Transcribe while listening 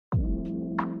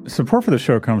Support for the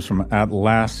show comes from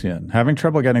Atlassian. Having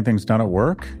trouble getting things done at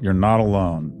work? You're not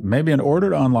alone. Maybe in order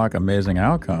to unlock amazing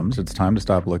outcomes, it's time to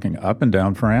stop looking up and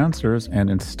down for answers and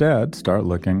instead start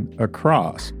looking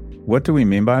across. What do we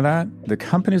mean by that? The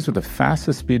companies with the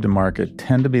fastest speed to market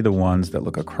tend to be the ones that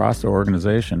look across the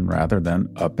organization rather than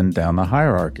up and down the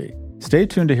hierarchy. Stay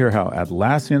tuned to hear how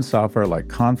Atlassian software like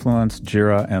Confluence,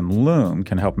 Jira, and Loom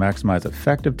can help maximize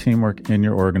effective teamwork in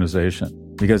your organization.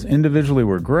 Because individually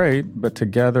we're great, but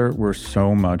together we're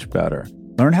so much better.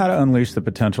 Learn how to unleash the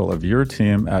potential of your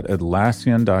team at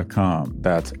Atlassian.com.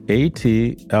 That's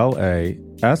Atlassian.com.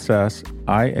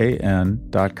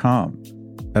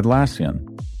 Atlassian.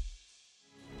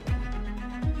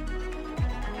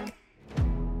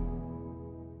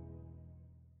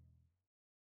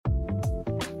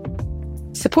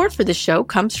 Support for the show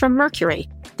comes from Mercury.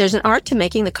 There's an art to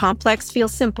making the complex feel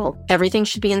simple. Everything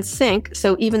should be in sync,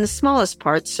 so even the smallest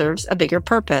part serves a bigger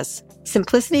purpose.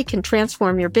 Simplicity can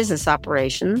transform your business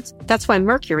operations. That's why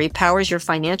Mercury powers your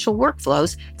financial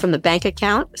workflows from the bank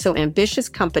account, so ambitious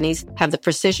companies have the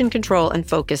precision, control, and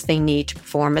focus they need to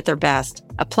perform at their best.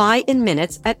 Apply in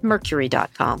minutes at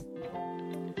Mercury.com.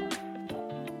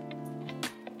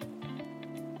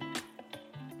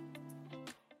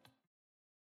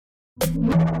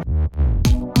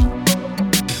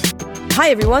 Hi,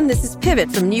 everyone. This is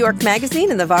Pivot from New York Magazine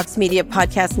and the Vox Media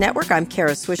Podcast Network. I'm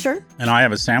Kara Swisher. And I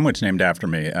have a sandwich named after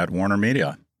me at Warner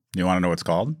Media. You want to know what it's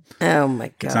called? Oh, my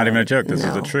God. It's not even a joke. This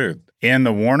is the truth. In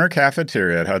the Warner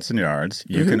cafeteria at Hudson Yards,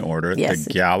 you can order the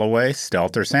Galloway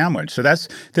Stelter sandwich. So this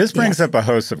brings up a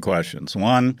host of questions.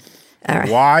 One,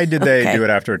 why did they do it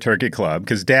after a turkey club?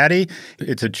 Because Daddy,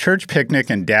 it's a church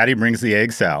picnic and Daddy brings the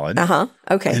egg salad.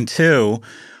 Okay. And two,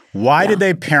 why did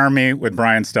they pair me with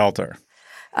Brian Stelter?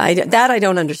 I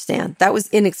don't understand. That was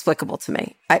inexplicable to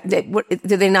me.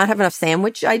 Do they not have enough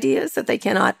sandwich ideas that they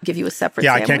cannot give you a separate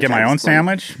sandwich? Yeah, I can't get my own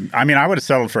sandwich? I mean, I would have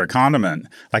settled for a condiment,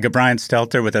 like a Brian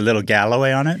Stelter with a little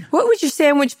Galloway on it. What would your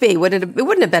sandwich be? It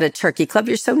wouldn't have been a turkey club.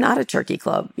 You're so not a turkey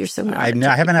club. You're so not I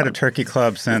haven't had a turkey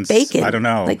club since, bacon. I don't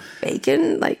know. Like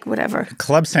bacon, like whatever.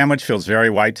 Club sandwich feels very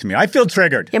white to me. I feel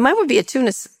triggered. Yeah, mine would be a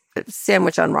tuna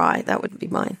sandwich on rye. That would be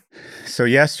mine. So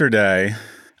yesterday,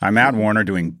 I'm at Warner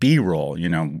doing B-roll,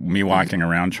 me walking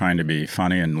around trying to be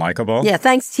funny and likable. Yeah,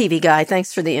 thanks, TV guy.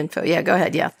 Thanks for the info. Yeah, go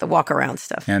ahead. Yeah, the walk-around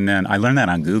stuff. And then I learned that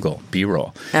on Google,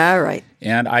 B-roll. All right.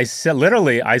 And I see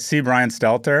Brian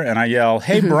Stelter, and I yell,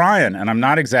 "Hey, Brian," and I'm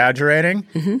not exaggerating.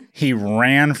 He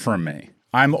ran from me.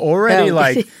 I'm already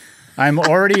I'm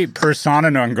already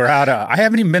persona non grata. I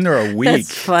haven't even been there a week.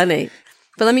 That's funny.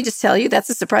 But let me just tell you, that's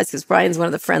a surprise because Brian's one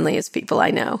of the friendliest people I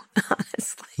know,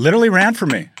 honestly. Literally ran from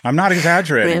me. I'm not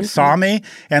exaggerating. Saw me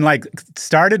and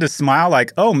started to smile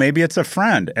like, oh, maybe it's a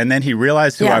friend. And then he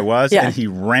realized who I was and he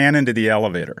ran into the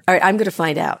elevator. All right, I'm going to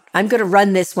find out. I'm going to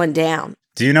run this one down.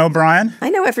 Do you know Brian? I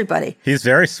know everybody. He's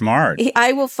very smart.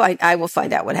 I will find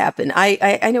out what happened.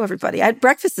 I know everybody. I had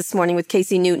breakfast this morning with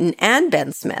Casey Newton and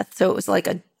Ben Smith. So it was like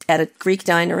at a Greek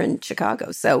diner in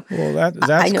Chicago. So that's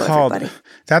I know called, everybody.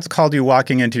 That's called you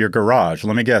walking into your garage.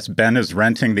 Let me guess. Ben is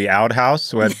renting the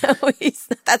outhouse? No,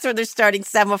 that's where they're starting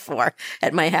semaphore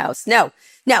at my house. No.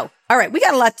 All right. We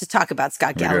got a lot to talk about,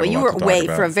 Scott Galloway. You were away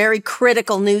for a very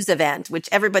critical news event, which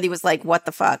everybody was like, what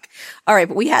the fuck? All right.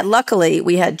 But luckily,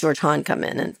 we had George Hahn come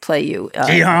in and play you in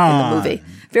the movie.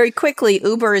 Very quickly,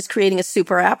 Uber is creating a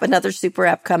super app, another super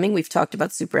app coming. We've talked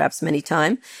about super apps many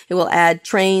times. It will add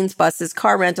trains, buses,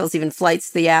 car rentals, even flights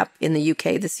to the app in the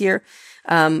UK this year.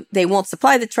 They won't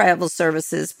supply the travel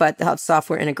services, but they'll have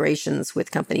software integrations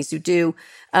with companies who do.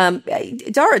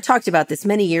 Dara talked about this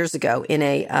many years ago in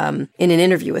an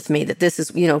interview with me, that this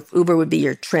is, Uber would be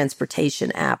your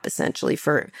transportation app essentially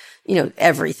for,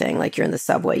 everything. Like you're in the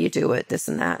subway, you do it, this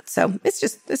and that. So it's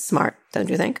smart, don't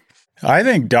you think? I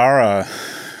think Dara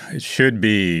should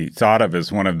be thought of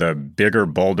as one of the bigger,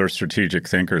 bolder strategic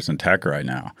thinkers in tech right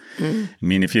now. I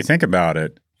mean, if you think about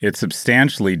it, it's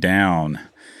substantially down.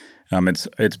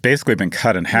 It's basically been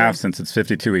cut in half since its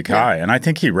 52-week high. And I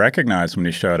think he recognized when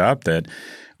he showed up that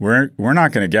we're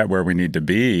not going to get where we need to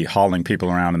be hauling people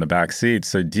around in the back seats.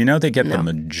 So do you know they get the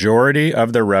majority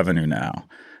of their revenue now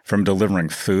from delivering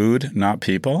food, not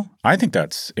people? I think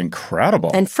that's incredible.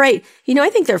 And freight. I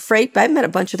think their freight, I've met a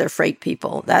bunch of their freight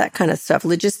people. That kind of stuff.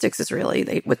 Logistics is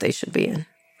really what they should be in.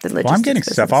 Well, I'm getting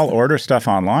stuff. I'll order stuff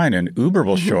online and Uber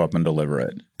will show up and deliver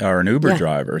it, or an Uber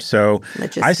driver. So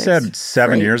I said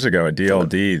 7 years ago at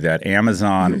DLD that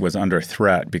Amazon was under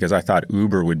threat because I thought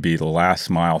Uber would be the last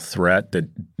mile threat that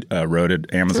eroded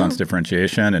Amazon's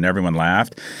differentiation, and everyone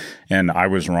laughed. And I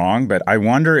was wrong. But I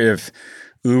wonder if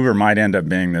Uber might end up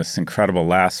being this incredible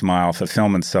last mile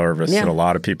fulfillment service that a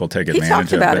lot of people take advantage of. He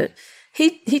talked about it.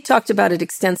 He talked about it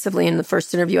extensively in the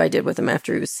first interview I did with him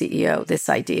after he was CEO, this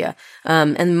idea,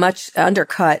 and much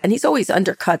undercut. And he's always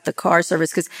undercut the car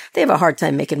service because they have a hard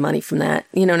time making money from that.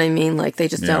 You know what I mean? Like they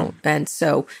just don't. And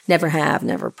so never have,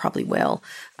 never probably will,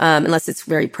 unless it's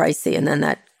very pricey. And then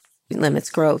that limits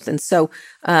growth. And so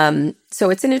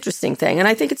it's an interesting thing. And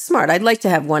I think it's smart. I'd like to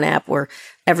have one app where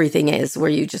everything is, where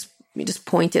you just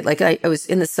point it. Like I was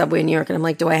in the subway in New York and I'm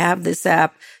like, do I have this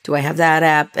app? Do I have that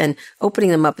app? And opening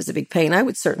them up is a big pain. I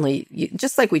would certainly,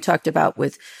 just like we talked about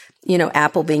with,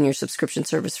 Apple being your subscription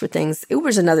service for things,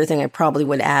 Uber's another thing I probably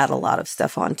would add a lot of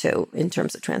stuff onto in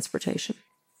terms of transportation.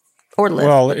 Or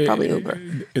Lyft, but probably Uber.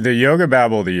 The yoga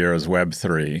babble of the year is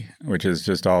Web3, which is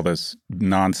just all this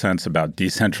nonsense about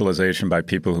decentralization by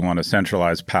people who want to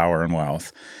centralize power and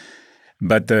wealth.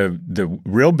 But the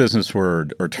real business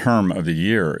word or term of the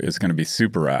year is going to be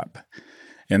Superapp.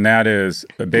 And that is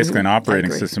basically an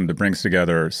operating system that brings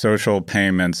together social,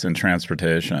 payments, and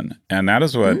transportation. And that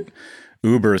is what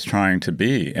Uber is trying to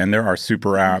be. And there are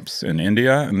super apps in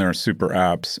India and there are super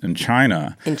apps in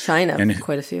China. In China,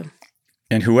 quite a few.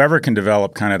 And whoever can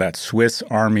develop kind of that Swiss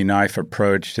Army knife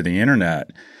approach to the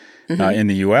internet in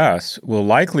the U.S. will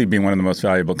likely be one of the most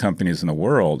valuable companies in the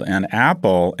world. And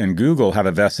Apple and Google have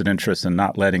a vested interest in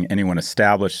not letting anyone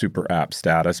establish super app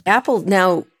status. Apple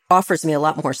now offers me a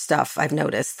lot more stuff, I've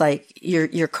noticed. Like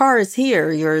your car is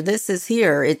here, your this is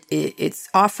here. It's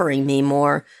offering me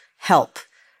more help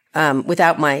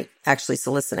without my actually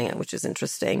soliciting it, which is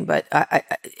interesting. But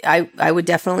I would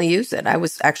definitely use it. I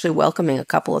was actually welcoming a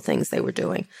couple of things they were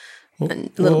doing.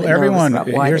 And a little bit nervous about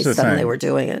why they suddenly were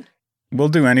doing it. We'll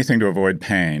do anything to avoid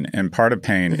pain. And part of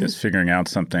pain is figuring out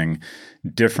something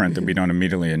different that we don't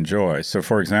immediately enjoy. So,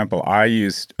 for example, I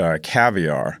used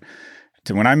caviar.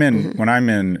 When I'm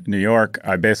in New York,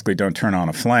 I basically don't turn on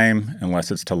a flame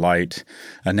unless it's to light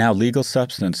a now legal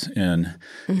substance in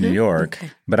New York.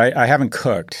 Okay. But I haven't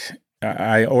cooked.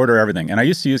 I order everything. And I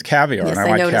used to use caviar, and I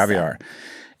like caviar. That.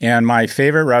 And my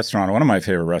favorite restaurant, one of my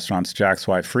favorite restaurants, Jack's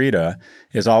wife Frida,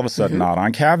 is all of a sudden not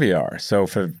on caviar. So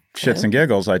for shits and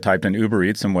giggles, I typed in Uber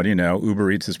Eats, and what do you know?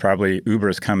 Uber Eats is probably, Uber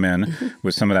has come in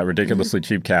with some of that ridiculously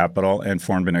cheap capital and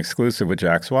formed an exclusive with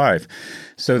Jack's wife.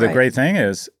 So the great thing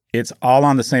is, it's all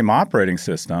on the same operating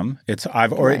system.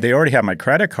 They already have my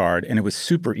credit card, and it was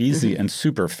super easy and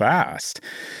super fast.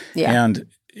 Yeah. And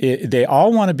they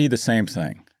all want to be the same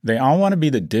thing. They all want to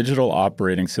be the digital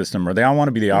operating system, or they all want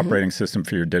to be the operating system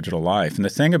for your digital life. And the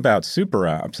thing about super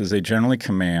apps is they generally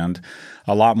command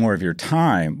a lot more of your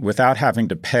time without having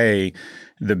to pay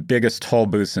the biggest toll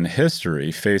booths in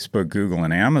history, Facebook, Google,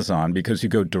 and Amazon, because you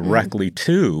go directly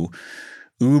to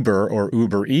Uber or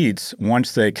Uber Eats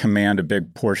once they command a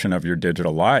big portion of your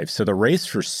digital life. So the race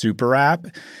for super app,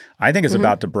 I think, is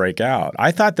about to break out.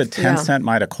 I thought that Tencent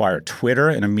might acquire Twitter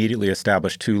and immediately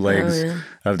establish two legs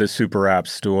of the super app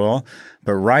stool.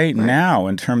 But right now,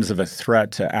 in terms of a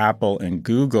threat to Apple and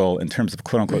Google, in terms of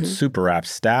quote-unquote super app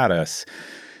status,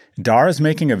 Dar is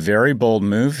making a very bold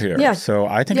move here. Yeah. So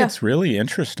I think it's really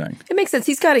interesting. It makes sense.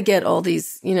 He's got to get all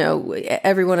these,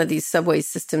 every one of these subway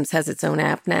systems has its own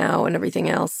app now and everything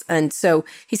else. And so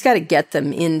he's got to get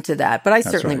them into that. But I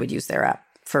certainly would use their app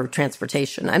for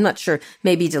transportation. I'm not sure,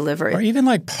 maybe delivery. Or even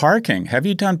like parking. Have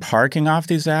you done parking off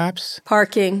these apps?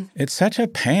 Parking. It's such a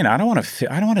pain. I don't want to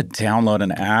download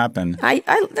an app and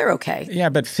they're okay. Yeah,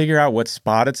 but figure out what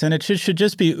spot it's in. It should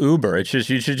just be Uber. You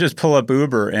should just pull up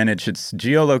Uber and it should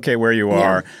geolocate where you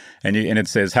are. And it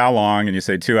says how long, and you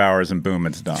say 2 hours, and boom,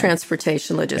 it's done.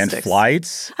 Transportation logistics. And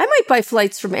flights. I might buy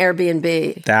flights from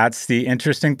Airbnb. That's the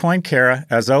interesting point, Kara.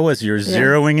 As always, you're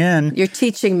zeroing in. You're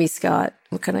teaching me, Scott.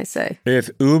 What can I say? If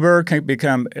Uber can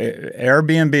become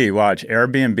Airbnb,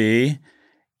 Airbnb,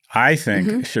 I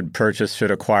think should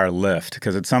acquire Lyft,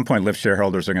 because at some point Lyft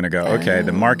shareholders are going to go, okay,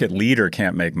 the market leader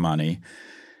can't make money.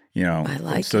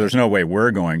 So there's no way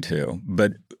we're going to.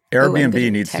 But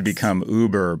Airbnb needs to become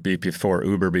Uber before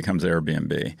Uber becomes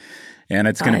Airbnb. And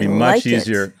it's going to be much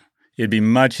easier. It'd be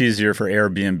much easier for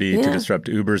Airbnb to disrupt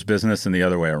Uber's business than the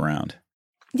other way around.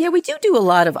 Yeah, we do a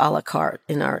lot of a la carte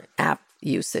in our app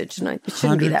usage, and it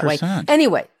shouldn't be that way.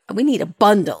 Anyway, we need a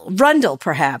rundle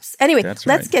perhaps. Anyway,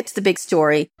 let's get to the big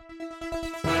story.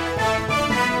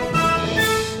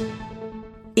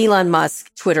 Elon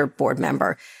Musk, Twitter board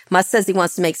member. Musk says he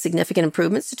wants to make significant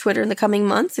improvements to Twitter in the coming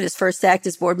months. In his first act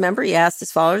as board member, he asked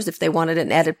his followers if they wanted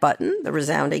an edit button, the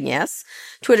resounding yes.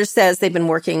 Twitter says they've been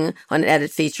working on an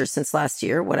edit feature since last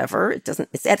year, whatever.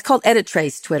 It's called Edit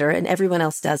Trace, Twitter, and everyone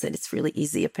else does it. It's really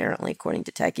easy, apparently, according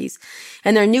to techies.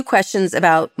 And there are new questions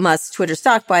about Musk's Twitter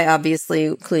stock buy, obviously,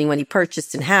 including when he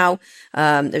purchased and how.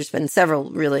 There's been several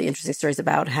really interesting stories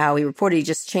about how he reported he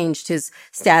just changed his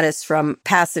status from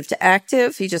passive to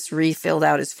active. He just refilled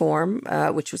out his form,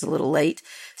 which was a little late.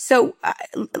 So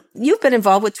you've been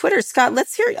involved with Twitter, Scott.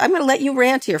 Let's hear. I'm going to let you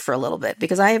rant here for a little bit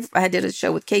because I did a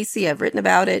show with Casey. I've written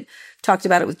about it, talked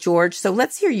about it with George. So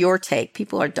let's hear your take.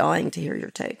 People are dying to hear your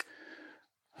take.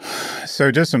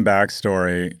 So just some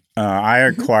backstory. I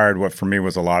acquired what for me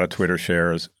was a lot of Twitter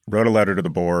shares, wrote a letter to the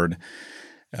board.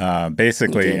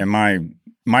 Basically, and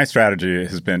my strategy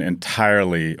has been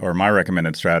entirely, or my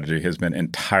recommended strategy has been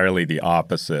entirely the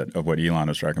opposite of what Elon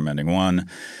is recommending. One,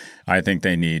 I think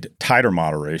they need tighter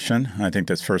moderation. I think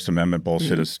this First Amendment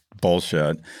bullshit is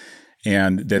bullshit,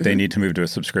 and that they need to move to a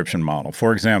subscription model.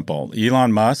 For example,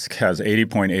 Elon Musk has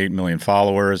 80.8 million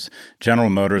followers.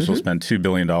 General Motors will spend $2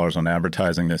 billion on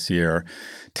advertising this year.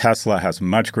 Tesla has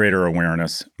much greater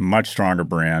awareness, much stronger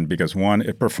brand because one,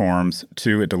 it performs,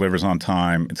 two, it delivers on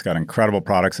time, it's got incredible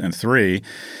products, and three,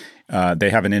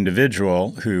 they have an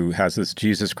individual who has this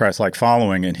Jesus Christ-like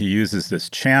following, and he uses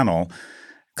this channel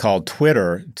called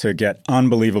Twitter to get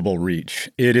unbelievable reach.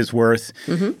 It is worth,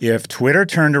 if Twitter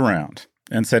turned around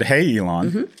and said, hey,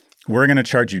 Elon, we're going to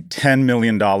charge you $10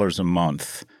 million a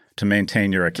month to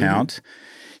maintain your account,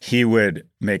 he would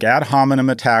make ad hominem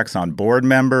attacks on board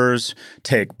members,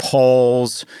 take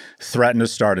polls, threaten to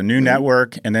start a new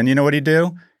network. And then you know what he'd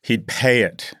do? He'd pay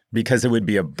it because it would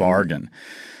be a bargain.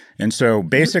 And so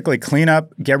basically clean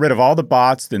up, get rid of all the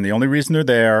bots. Then the only reason they're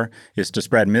there is to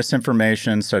spread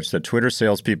misinformation such that Twitter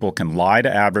salespeople can lie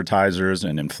to advertisers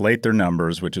and inflate their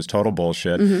numbers, which is total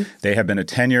bullshit. They have been a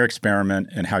 10-year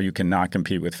experiment in how you cannot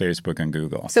compete with Facebook and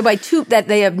Google. So by that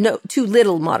they have too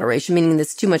little moderation, meaning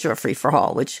it's too much of a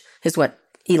free-for-all, which is what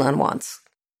Elon wants.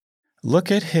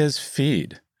 Look at his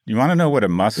feed. You want to know what a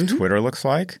Musk Twitter looks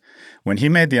like? When he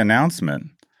made the announcement,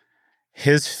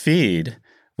 his feed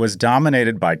was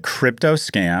dominated by crypto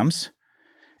scams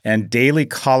and daily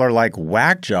caller-like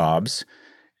whack jobs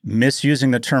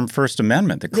misusing the term First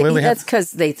Amendment. That's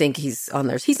because they think he's on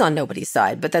nobody's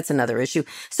side, but that's another issue.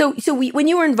 So when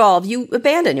you were involved, you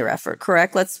abandoned your effort,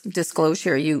 correct? Let's disclose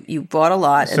here. You bought a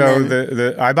lot.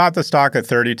 So I bought the stock at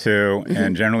 32,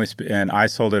 and and I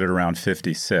sold it at around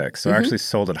 56. So I actually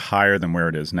sold it higher than where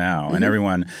it is now. And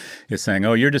everyone is saying,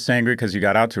 "Oh, you're just angry because you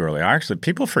got out too early." Actually,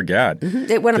 people forget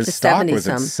it went up to 70. The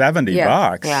stock was at $70.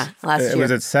 Yeah, last year it was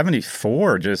at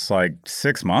 74 just like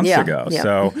 6 months ago. Yeah.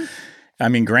 So. I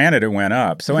mean, granted, it went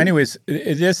up. So anyways,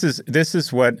 this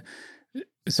is what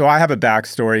 – so I have a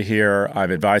backstory here. I've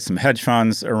advised some hedge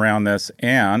funds around this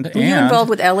and – Were you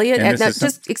involved with Elliott? Now,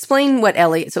 just explain what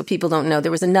Elliott – so people don't know.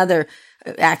 There was another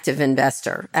active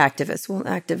investor, activist. Well,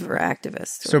 active or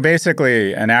activist. So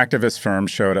basically, an activist firm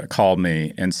called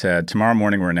me and said, tomorrow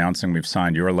morning we're announcing we've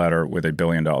signed your letter with $1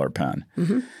 billion pen.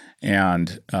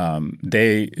 And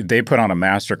they put on a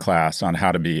master class on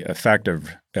how to be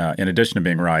effective in addition to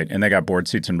being right. And they got board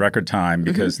seats in record time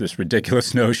because this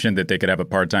ridiculous notion that they could have a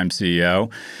part-time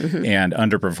CEO and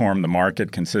underperform the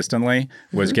market consistently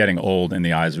was getting old in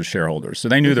the eyes of shareholders. So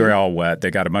they knew they were all wet. They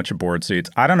got a bunch of board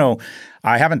seats. I don't know.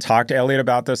 I haven't talked to Elliott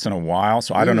about this in a while,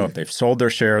 so I don't know if they've sold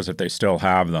their shares, if they still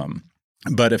have them.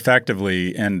 But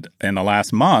effectively, in the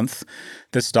last month,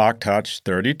 the stock touched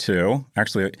 32.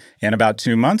 Actually, and about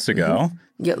 2 months ago,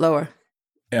 get lower.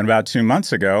 And about 2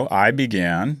 months ago, I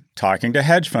began talking to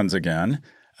hedge funds again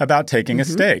about taking a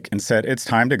stake and said, it's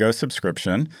time to go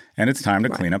subscription and it's time to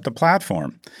clean up the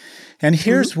platform. And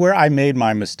here's where I made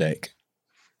my mistake.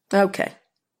 Okay.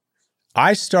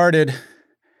 I started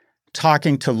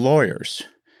talking to lawyers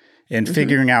and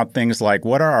figuring out things like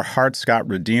what are our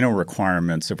Hart-Scott-Rodino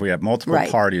requirements if we have multiple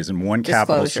parties and one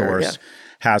capital source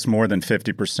has more than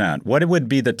 50%? What would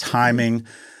be the timing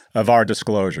of our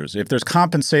disclosures? If there's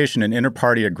compensation in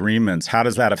inter-party agreements, how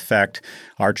does that affect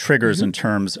our triggers in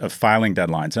terms of filing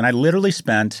deadlines? And I literally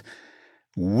spent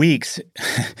weeks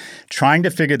trying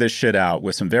to figure this shit out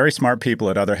with some very smart people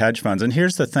at other hedge funds. And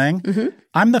here's the thing.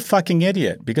 I'm the fucking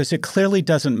idiot because it clearly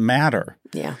doesn't matter.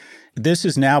 Yeah. This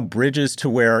is now bridges to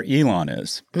where Elon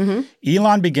is.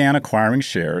 Elon began acquiring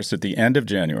shares at the end of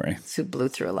January. So blew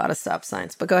through a lot of stop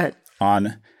signs, but go ahead.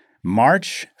 On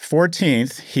March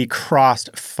 14th, he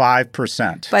crossed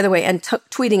 5%. By the way, and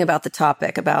tweeting about the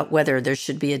topic, about whether there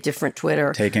should be a different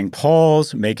Twitter. Taking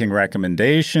polls, making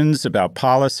recommendations about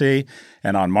policy.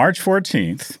 And on March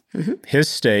 14th, his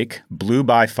stake blew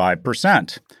by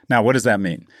 5%. Now, what does that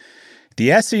mean?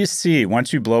 The SEC,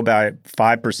 once you blow by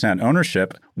 5%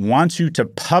 ownership, wants you to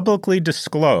publicly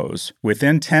disclose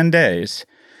within 10 days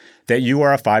that you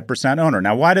are a 5% owner.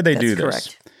 Now, why do they do this?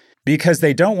 Correct. Because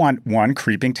they don't want, one,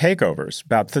 creeping takeovers.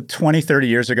 About 20, 30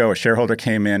 years ago, a shareholder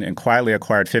came in and quietly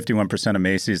acquired 51% of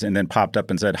Macy's and then popped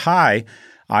up and said, "Hi,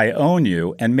 I own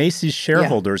you." And Macy's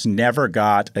shareholders never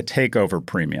got a takeover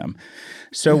premium.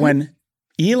 So when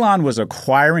Elon was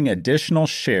acquiring additional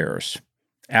shares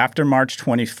after March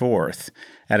 24th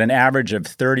at an average of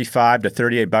 $35 to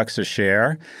 $38 a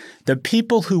share, the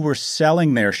people who were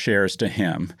selling their shares to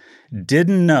him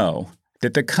didn't know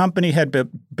that the company had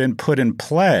been put in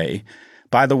play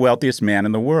by the wealthiest man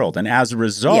in the world. And as a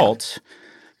result,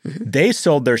 they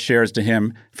sold their shares to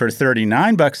him for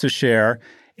 $39 a share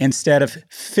instead of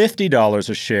 $50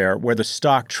 a share, where the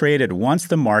stock traded once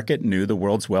the market knew the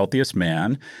world's wealthiest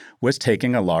man was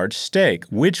taking a large stake,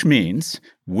 which means,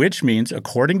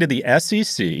 according to the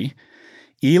SEC,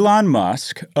 Elon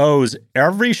Musk owes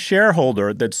every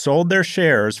shareholder that sold their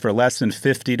shares for less than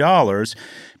 $50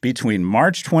 between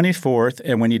March 24th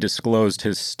and when he disclosed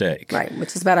his stake. Right,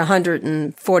 which is about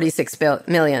 $146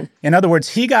 million. In other words,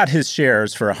 he got his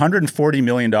shares for $140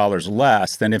 million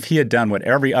less than if he had done what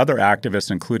every other activist,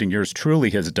 including yours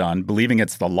truly, has done, believing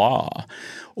it's the law.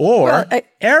 Or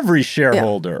every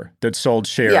shareholder that sold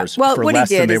shares for less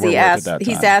than they were worth at that time.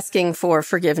 He's asking for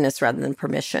forgiveness rather than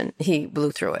permission. He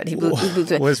blew through it. He blew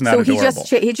through it. Well, isn't that adorable?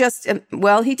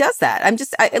 He does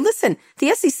that. Listen, the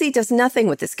SEC does nothing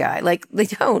with this guy. Like, they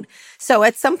don't. So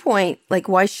at some point, like,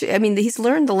 why should, he's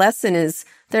learned the lesson is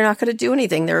they're not going to do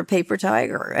anything. They're a paper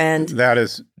tiger. And that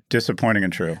is disappointing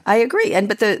and true. I agree.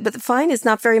 But the fine is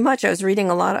not very much. I was reading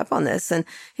a lot up on this, and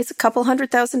it's a couple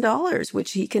 $100,000,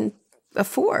 which he can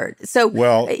afford. So,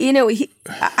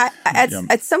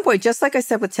 at some point, just like I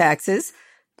said with taxes,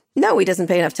 no, he doesn't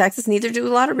pay enough taxes. Neither do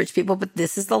a lot of rich people, but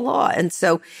this is the law. And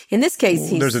so in this case,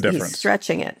 there's a difference. He's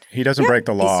stretching it. He doesn't break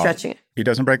the law. He's stretching it. He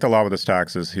doesn't break the law with his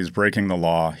taxes. He's breaking the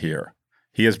law here.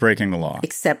 He is breaking the law.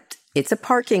 Except it's a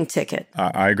parking ticket.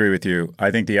 I agree with you. I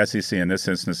think the SEC in this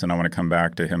instance, and I want to come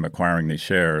back to him acquiring these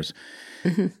shares,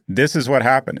 this is what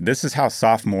happened. This is how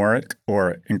sophomoric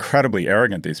or incredibly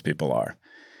arrogant these people are.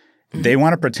 They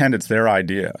want to pretend it's their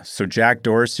idea. So Jack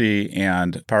Dorsey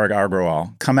and Parag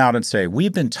Agrawal come out and say,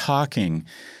 "We've been talking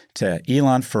to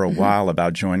Elon for a while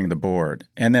about joining the board."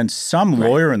 And then some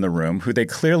lawyer in the room, who they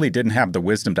clearly didn't have the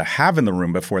wisdom to have in the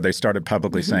room before they started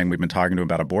publicly saying, "We've been talking to him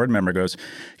about a board member," goes,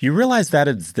 "You realize that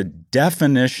is the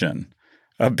definition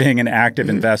of being an active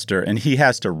investor." And he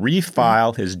has to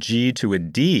refile his G to a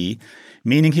D,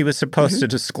 meaning he was supposed to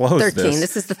disclose 13.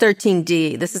 This is the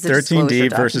 13D. This is a 13D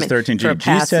versus 13G.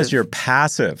 G says you're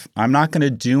passive. I'm not going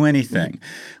to do anything.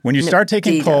 When you start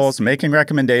taking polls, making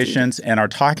recommendations, and are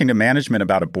talking to management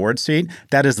about a board seat,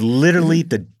 that is literally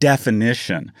the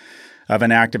definition of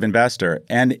an active investor.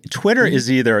 And Twitter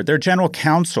is either, their general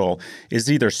counsel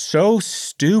is either so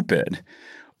stupid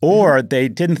or they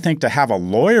didn't think to have a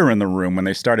lawyer in the room when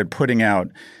they started putting out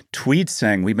tweets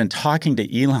saying, "We've been talking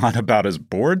to Elon about his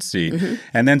board seat."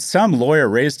 And then some lawyer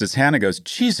raised his hand and goes,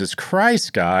 "Jesus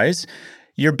Christ, guys,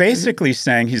 you're basically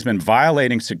saying he's been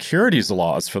violating securities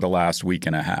laws for the last week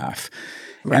and a half."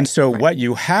 And so what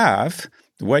you have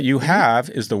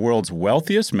is the world's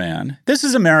wealthiest man. This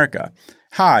is America.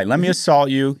 "Hi, let me assault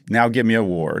you. Now give me an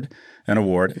award.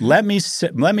 Let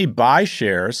me buy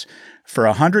shares for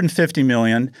 $150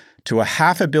 million to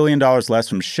 $500 million less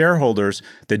from shareholders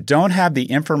that don't have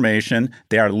the information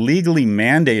they are legally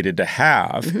mandated to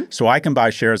have, so I can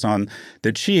buy shares on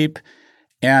the cheap,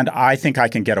 and I think I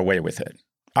can get away with it.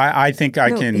 I think I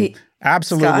can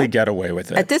absolutely get away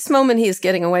with it." At this moment, he is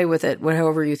getting away with it,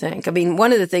 however you think.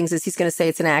 One of the things is he's going to say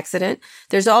it's an accident.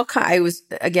 There's all I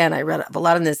read up a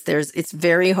lot on this. It's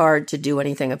very hard to do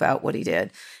anything about what he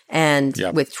did. And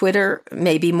with Twitter,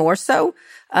 maybe more so.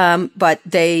 But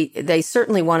they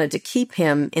certainly wanted to keep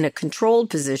him in a controlled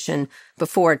position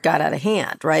before it got out of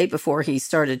hand, right? Before he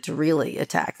started to really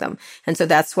attack them. And so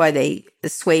that's why they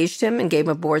assuaged him and gave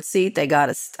him a board seat. They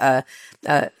got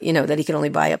that he can only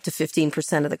buy up to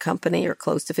 15% of the company or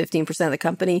close to 15% of the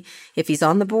company if he's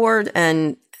on the board,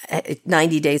 and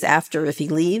 90 days after if he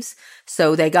leaves.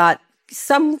 So they got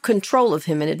some control of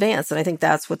him in advance. And I think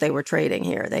that's what they were trading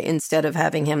here. They, instead of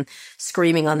having him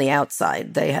screaming on the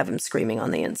outside, they have him screaming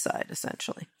on the inside,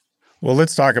 essentially. Well,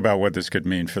 let's talk about what this could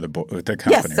mean for the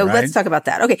company, yes, so right? let's talk about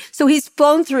that. Okay, so he's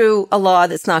blown through a law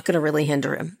that's not going to really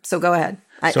hinder him. So go ahead.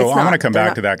 So I'm going to come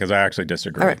back to that because I actually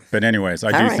disagree. Right. But anyways,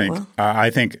 I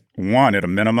think, one, at a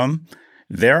minimum,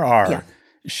 there are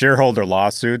shareholder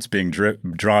lawsuits being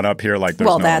drawn up here like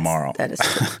there's no tomorrow. That is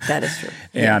true. That is true.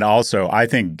 And also, I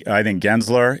think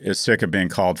Gensler is sick of being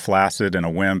called flaccid and a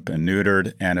wimp and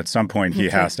neutered. And at some point, he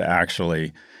has to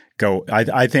actually go.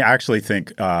 I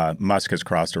think Musk has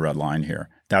crossed a red line here.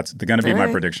 That's going to be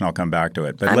my prediction. I'll come back to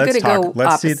it. But I'm going to go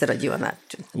opposite of you on that.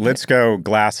 Let's go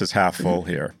glasses half full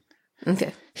here.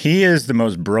 Okay. He is the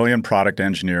most brilliant product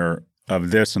engineer of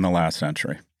this in the last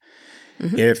century.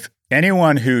 If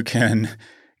anyone who can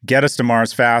get us to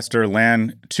Mars faster,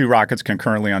 land 2 rockets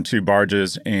concurrently on 2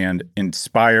 barges, and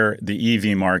inspire the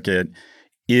EV market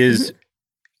is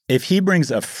if he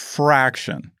brings a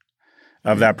fraction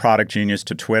of that product genius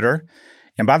to Twitter.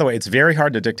 And by the way, it's very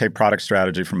hard to dictate product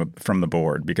strategy from the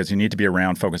board because you need to be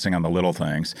around focusing on the little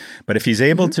things. But if he's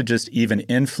able to just even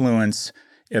influence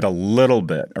it a little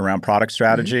bit around product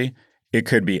strategy, it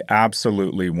could be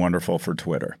absolutely wonderful for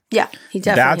Twitter. Yeah, he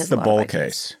definitely That's the bull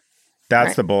case.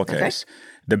 That's the bull case.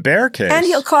 The bear case. And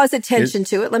he'll cause attention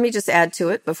to it. Let me just add to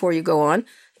it before you go on.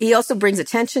 He also brings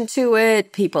attention to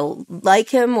it. People like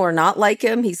him or not like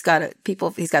him. He's got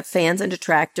fans and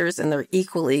detractors, and they're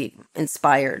equally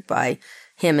inspired by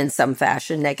him in some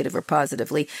fashion, negative or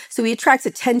positively. So he attracts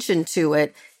attention to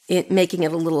it, making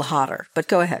it a little hotter. But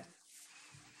go ahead.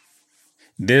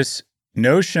 This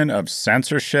notion of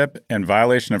censorship and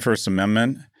violation of First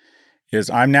Amendment is,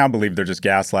 I now believe they're just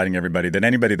gaslighting everybody, that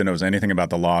anybody that knows anything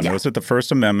about the law knows that the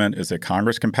First Amendment is that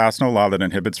Congress can pass no law that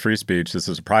inhibits free speech. This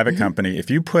is a private company. If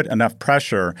you put enough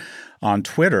pressure on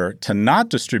Twitter to not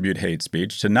distribute hate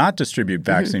speech, to not distribute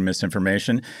vaccine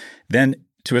misinformation, then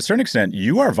to a certain extent,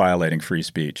 you are violating free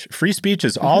speech. Free speech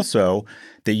is also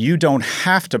that you don't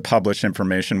have to publish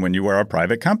information when you are a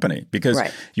private company because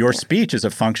your speech is a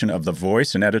function of the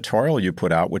voice and editorial you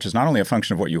put out, which is not only a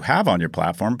function of what you have on your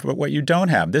platform, but what you don't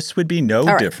have. This would be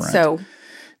no different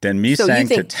than me saying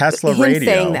to Tesla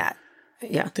Radio. Saying that.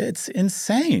 Yeah. It's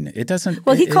insane. It doesn't.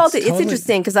 Well, he called it, it's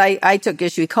interesting because I took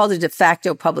issue. He called it de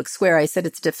facto public square. I said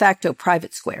it's de facto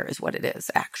private square is what it is,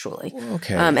 actually.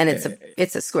 Okay. And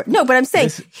it's a square. No, but I'm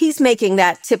saying he's making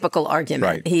that typical argument.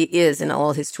 Right. He is in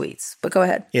all his tweets. But go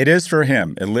ahead. It is for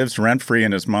him. It lives rent-free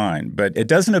in his mind. But it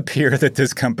doesn't appear that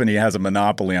this company has a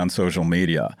monopoly on social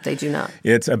media. They do not.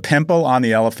 It's a pimple on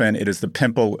the elephant. It is the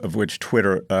pimple of which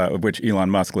Elon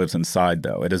Musk lives inside,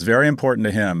 though. It is very important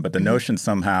to him. But the notion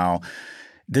somehow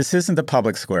this isn't the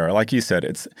public square. Like you said,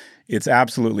 it's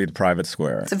absolutely the private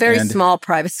square. It's a very small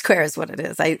private square is what it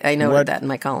is. I noted that in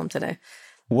my column today.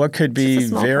 What could be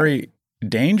very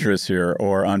dangerous here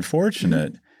or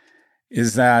unfortunate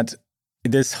is that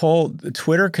this whole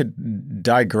Twitter could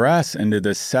digress into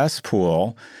this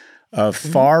cesspool of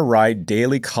far-right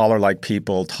Daily Caller-like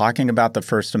people talking about the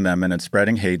First Amendment and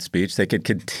spreading hate speech. They could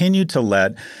continue to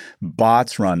let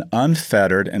bots run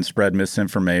unfettered and spread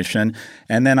misinformation.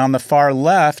 And then on the far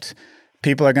left,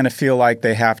 people are going to feel like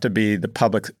they have to be the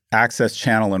public access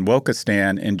channel in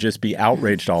Wokistan and just be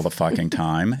outraged all the fucking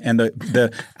time. And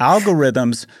the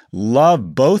algorithms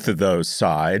love both of those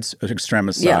sides,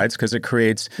 extremist sides, because it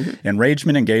creates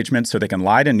enragement, engagement, so they can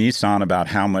lie to Nissan about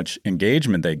how much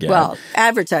engagement they get. Well,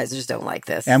 advertisers don't like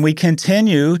this. And we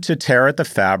continue to tear at the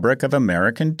fabric of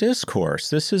American discourse.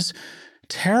 This is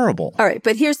terrible. All right,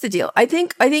 but here's the deal. I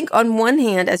think on one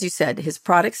hand, as you said, his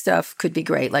product stuff could be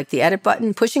great, like the edit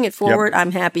button, pushing it forward.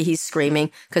 I'm happy he's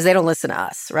screaming because they don't listen to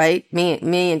us, right? Me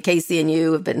and Casey and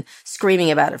you have been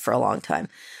screaming about it for a long time.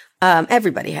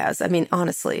 Everybody has. I mean,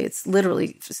 honestly, it's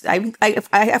literally.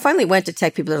 I finally went to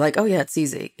tech people. They're like, "Oh yeah, it's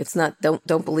easy. It's not.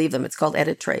 Don't believe them. It's called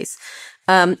edit trace."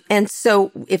 And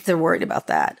so, if they're worried about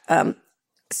that,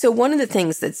 so one of the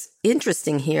things that's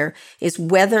interesting here is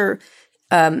whether.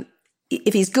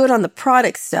 If he's good on the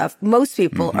product stuff, most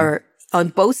people are on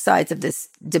both sides of this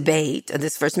debate, of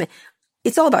this First Amendment.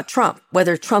 It's all about Trump,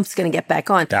 whether Trump's going to get back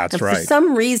on. That's right. For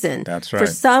some reason,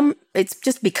 it's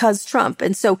just because Trump.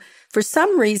 And so for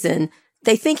some reason,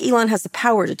 they think Elon has the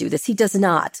power to do this. He does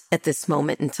not at this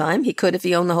moment in time. He could if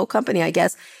he owned the whole company, I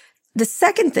guess. The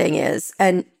second thing is,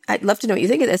 and I'd love to know what you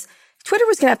think of this, Twitter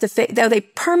was going to have to, though they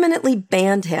permanently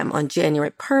banned him on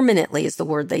January. Permanently is the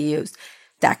word they used.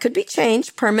 That could be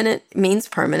changed. Permanent means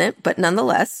permanent, but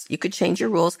nonetheless, you could change your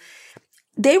rules.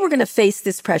 They were going to face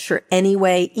this pressure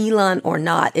anyway, Elon or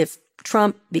not, if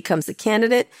Trump becomes a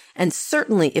candidate, and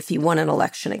certainly if he won an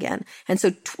election again. And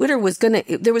so there was going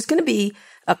to be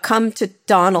a come to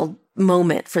Donald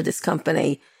moment for this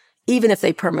company, even if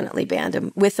they permanently banned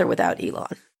him, with or without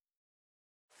Elon.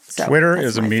 So Twitter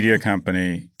is a media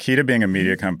company. Key to being a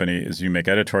media company is you make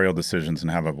editorial decisions and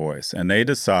have a voice. And they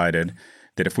decided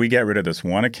that if we get rid of this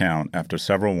one account after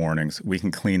several warnings, we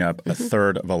can clean up a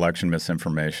third of election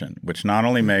misinformation, which not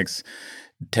only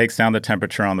takes down the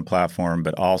temperature on the platform,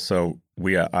 but also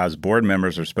we as board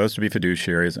members are supposed to be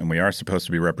fiduciaries, and we are supposed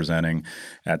to be representing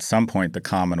at some point the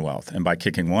Commonwealth. And by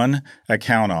kicking one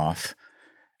account off,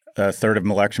 a third of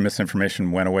election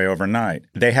misinformation went away overnight.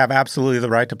 They have absolutely the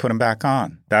right to put them back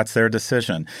on. That's their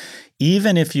decision.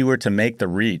 Even if you were to make the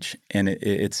reach, and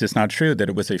it's just not true that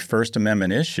it was a First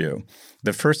Amendment issue,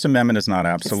 the First Amendment is not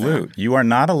absolute. You are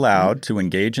not allowed to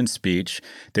engage in speech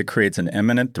that creates an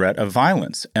imminent threat of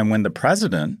violence. And when the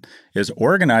president is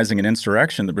organizing an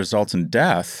insurrection that results in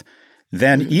death,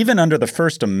 then even under the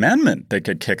First Amendment, they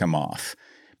could kick him off.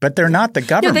 But they're not the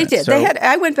government. No, they did. So,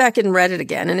 I went back and read it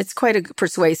again, and it's quite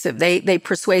persuasive. They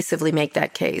persuasively make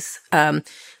that case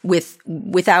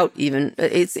without even.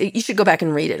 You should go back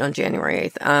and read it on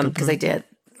January 8th because I did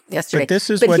yesterday. But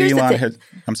this is what Elon has.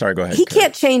 I'm sorry. Go ahead. He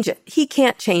can't change it. He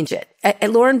can't change it.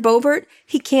 Lauren Boebert,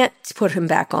 he can't put him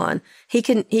back on. He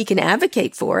can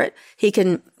advocate for it. He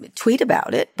can tweet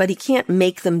about it, but he can't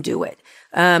make them do it.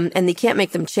 And he can't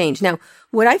make them change. Now,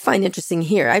 what I find interesting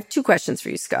here, I have two questions for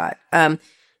you, Scott.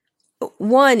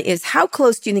 One is, how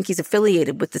close do you think he's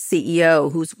affiliated with the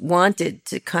CEO who's wanted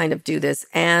to kind of do this,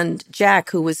 and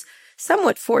Jack, who was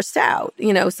somewhat forced out?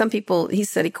 You know, some people, he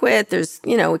said he quit. There's,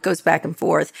 it goes back and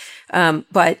forth.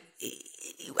 But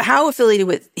how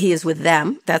affiliated he is with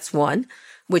them, that's one,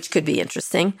 which could be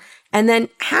interesting. And then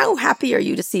how happy are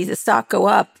you to see the stock go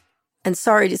up? And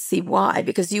sorry to see why,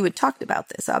 because you had talked about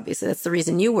this, obviously. That's the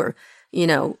reason you were,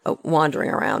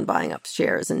 wandering around buying up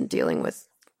shares and dealing with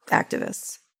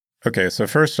activists. Okay, so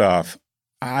first off,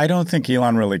 I don't think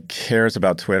Elon really cares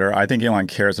about Twitter. I think Elon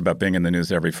cares about being in the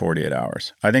news every 48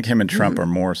 hours. I think him and Trump are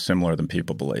more similar than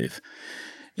people believe.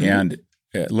 And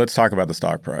let's talk about the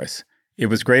stock price. It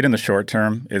was great in the short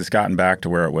term. It's gotten back to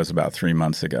where it was about 3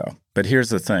 months ago. But here's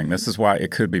the thing. This is why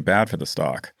it could be bad for the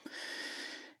stock.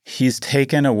 He's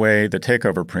taken away the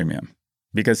takeover premium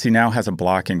because he now has a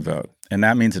blocking vote. And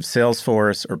that means if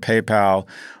Salesforce or PayPal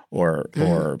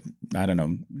or I don't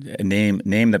know,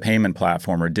 name the payment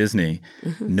platform, or Disney,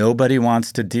 nobody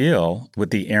wants to deal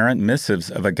with the errant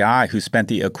missives of a guy who spent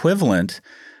the equivalent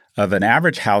of an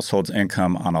average household's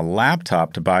income on a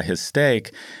laptop to buy his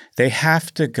steak. They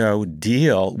have to go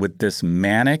deal with this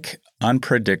manic,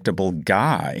 unpredictable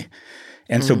guy.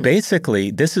 And so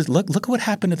basically, this is look what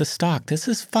happened to the stock. This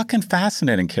is fucking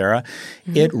fascinating, Kara.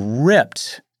 It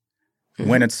ripped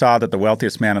when it saw that the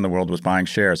wealthiest man in the world was buying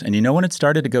shares. And you know when it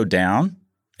started to go down,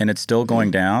 and it's still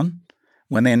going down?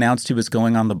 When they announced he was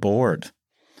going on the board.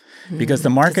 Because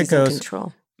the market goes,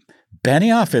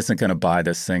 Benioff isn't going to buy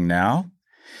this thing now.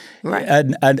 Right. A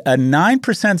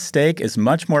 9% stake is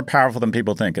much more powerful than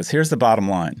people think. Because here's the bottom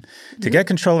line. To get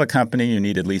control of a company, you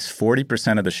need at least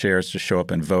 40% of the shares to show up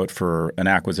and vote for an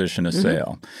acquisition or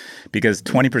sale. Because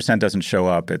 20% doesn't show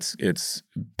up. It's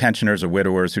pensioners or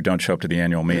widowers who don't show up to the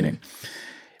annual meeting.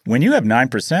 When you have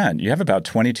 9%, you have about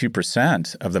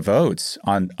 22% of the votes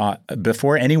on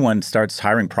before anyone starts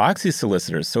hiring proxy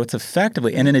solicitors. So it's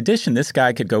effectively – and in addition, this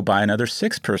guy could go buy another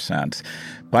 6%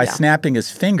 by snapping his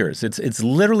fingers. It's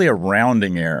literally a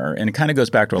rounding error. And it kind of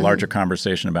goes back to a larger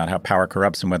conversation about how power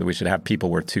corrupts and whether we should have people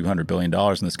worth $200 billion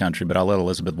in this country. But I'll let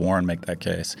Elizabeth Warren make that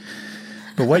case.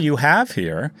 But what you have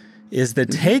here is the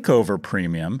takeover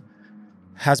premium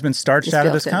has been starched out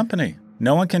of this company.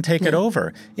 No one can take it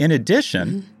over. In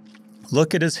addition,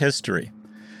 look at his history.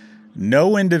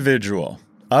 No individual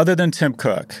other than Tim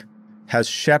Cook has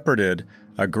shepherded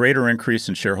a greater increase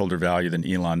in shareholder value than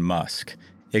Elon Musk,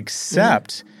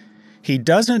 except he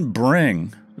doesn't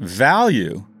bring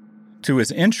value to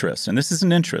his interests. And this is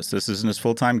an interest. This isn't his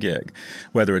full-time gig.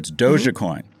 Whether it's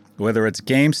Dogecoin, whether it's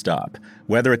GameStop,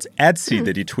 whether it's Etsy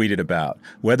that he tweeted about,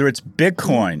 whether it's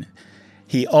Bitcoin.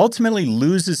 He ultimately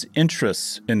loses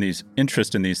interest in these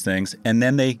things, and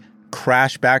then they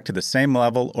crash back to the same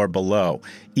level or below.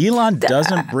 Elon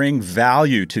doesn't bring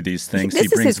value to these things.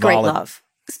 This is his great love.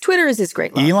 Twitter is his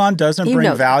great love. Elon doesn't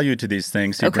bring value to these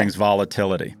things. He brings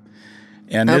volatility.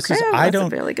 And this is that's a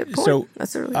really good point. So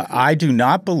that's a really good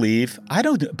point. I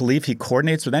don't believe he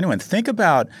coordinates with anyone. Think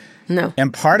about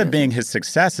and part of being his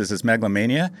success is his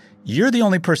megalomania. You're the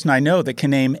only person I know that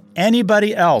can name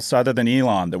anybody else other than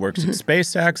Elon that works at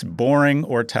SpaceX, Boring,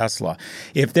 or Tesla.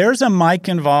 If there's a mic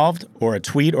involved or a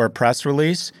tweet or a press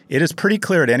release, it is pretty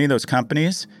clear at any of those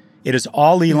companies It is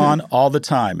all Elon all the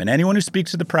time. And anyone who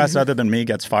speaks to the press other than me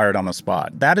gets fired on the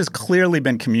spot. That has clearly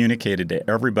been communicated to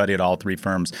everybody at all three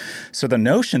firms. So the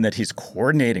notion that he's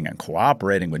coordinating and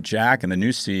cooperating with Jack and the new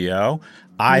CEO,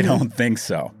 I don't think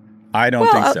so. I don't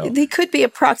think so. He could be a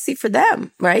proxy for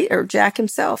them, right? Or Jack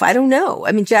himself. I don't know.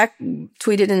 I mean, Jack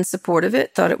tweeted in support of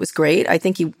it, thought it was great. I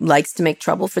think he likes to make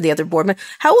trouble for the other board members.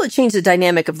 How will it change the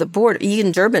dynamic of the board?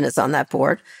 Ian Durbin is on that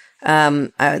board.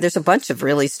 There's a bunch of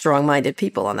really strong-minded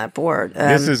people on that board.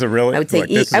 This is a really. I would say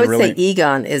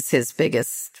Egon is his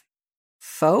biggest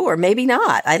foe, or maybe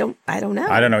not. I don't know.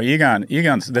 I don't know.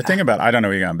 Egon's the thing about. I don't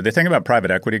know Egon, but the thing about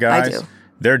private equity guys. I do.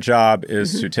 Their job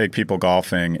is to take people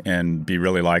golfing and be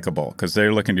really likable because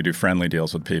they're looking to do friendly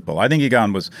deals with people. I think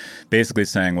Egon was basically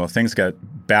saying, well, if things get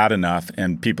bad enough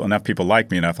and enough people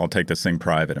like me enough, I'll take this thing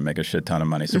private and make a shit ton of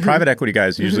money. So private equity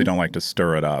guys usually don't like to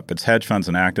stir it up. It's hedge funds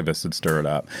and activists that stir it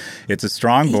up. It's a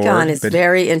strong board. Egon is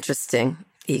very interesting.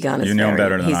 Egon is You know him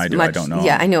better than I do. I don't know.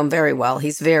 Yeah, I know him very well.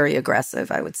 He's very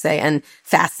aggressive, I would say, and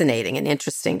fascinating and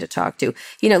interesting to talk to.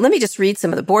 Let me just read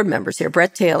some of the board members here.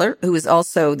 Brett Taylor, who is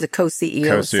also the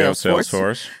co-CEO of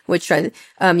Salesforce. Which you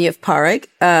have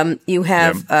Parag. You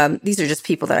have, these are just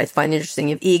people that I find interesting.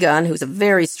 You have Egon, who's a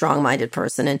very strong-minded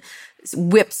person and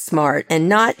whip smart and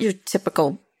not your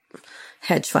typical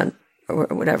hedge fund or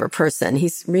whatever person.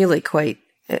 He's really quite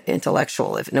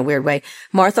intellectual, if in a weird way.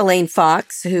 Martha Lane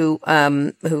Fox, who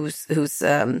does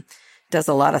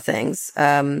a lot of things.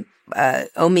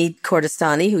 Omid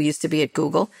Kordestani, who used to be at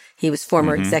Google. He was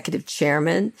former executive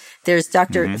chairman. There's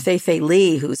Dr. Fei-Fei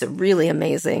Li, who's a really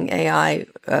amazing AI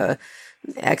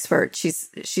expert.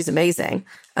 She's amazing.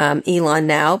 Elon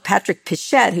now. Patrick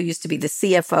Pichette, who used to be the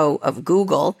CFO of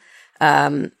Google,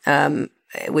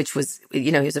 which was, he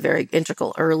was a very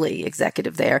integral early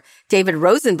executive there. David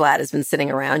Rosenblatt has been sitting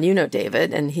around,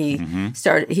 David, and he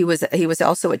was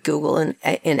also at Google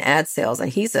in ad sales,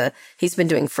 and he's been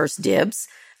doing First Dibs,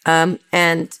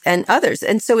 and others.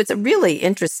 And so it's a really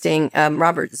interesting,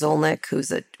 Robert Zolnick,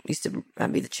 who's used to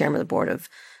be the chairman of the board of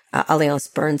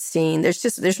Allianz Bernstein.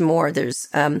 There's more. There's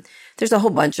a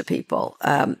whole bunch of people.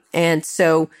 And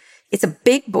so it's a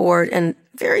big board and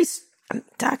very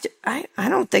I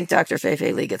don't think Dr.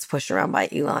 Fei-Fei Li gets pushed around by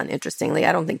Elon, interestingly.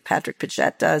 I don't think Patrick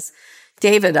Pichette does.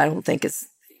 David, I don't think is,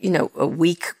 a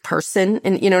weak person.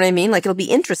 And you know what I mean? Like, it'll be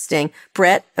interesting.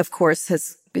 Brett, of course,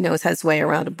 has his way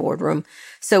around a boardroom.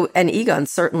 So, and Egon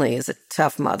certainly is a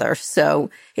tough mother. So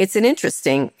it's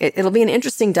it'll be an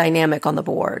interesting dynamic on the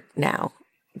board now,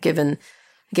 given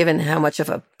how much of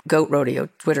a goat rodeo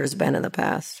Twitter's been in the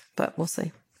past. But we'll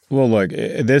see. Well, look,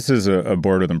 this is a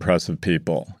board with impressive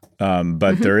people.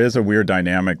 But there is a weird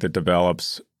dynamic that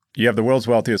develops. You have the world's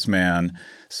wealthiest man,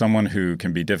 someone who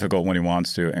can be difficult when he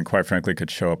wants to, and quite frankly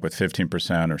could show up with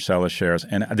 15% or sell his shares.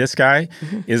 And this guy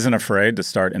isn't afraid to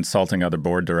start insulting other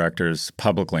board directors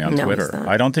publicly on Twitter.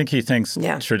 I don't think he thinks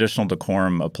traditional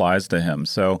decorum applies to him.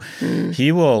 So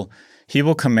he will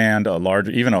command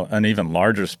an even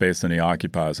larger space than he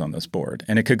occupies on this board.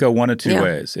 And it could go one of two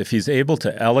ways. If he's able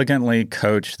to elegantly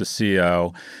coach the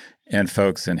CEO and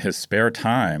folks in his spare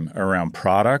time around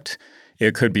product,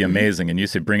 it could be amazing. And you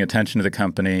said bring attention to the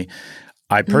company.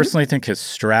 I personally think his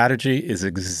strategy is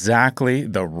exactly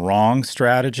the wrong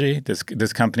strategy.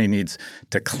 This company needs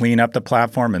to clean up the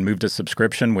platform and move to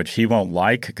subscription, which he won't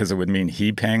like because it would mean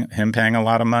him paying a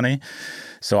lot of money.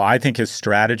 So I think his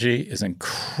strategy is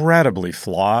incredibly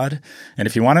flawed. And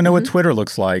if you want to know what Twitter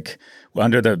looks like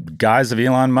under the guise of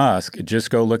Elon Musk,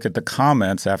 just go look at the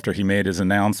comments after he made his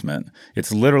announcement.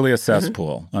 It's literally a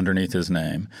cesspool underneath his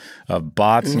name of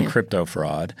bots and crypto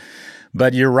fraud.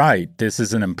 But you're right. This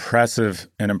is an impressive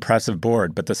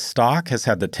board. But the stock has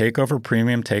had the takeover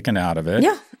premium taken out of it.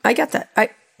 Yeah, I get that.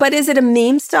 But is it a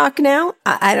meme stock now?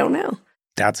 I don't know.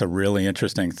 That's a really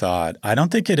interesting thought. I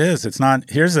don't think it is. It's not.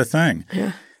 Here's the thing.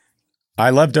 Yeah. I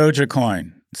love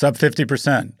Dogecoin. It's up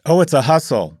 50%. Oh, it's a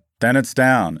hustle. Then it's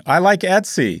down. I like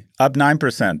Etsy, up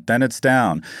 9%, then it's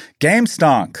down.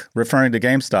 GameStonk, referring to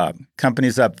GameStop,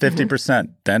 company's up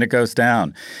 50%, then it goes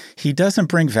down. He doesn't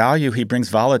bring value, he brings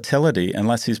volatility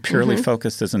unless he's purely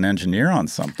focused as an engineer on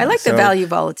something. I like the value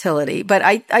volatility, but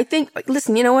I think,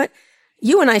 listen, you know what?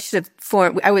 You and I should have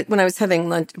formed, when I was having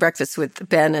breakfast with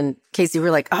Ben and Casey, we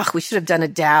were like, we should have done a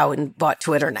DAO and bought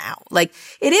Twitter now. Like,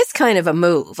 it is kind of a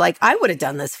move. Like, I would have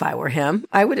done this if I were him.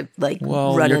 I would have, run in there and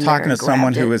grabbed it. Well, you're talking to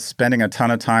someone who is spending a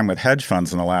ton of time with hedge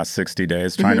funds in the last 60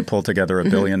 days, trying to pull together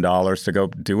 $1 billion to go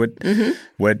do it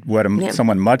what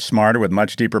someone much smarter with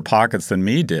much deeper pockets than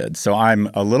me did. So I'm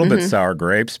a little bit sour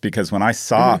grapes because when I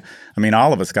saw,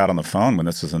 all of us got on the phone when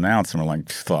this was announced and we're like,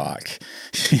 fuck,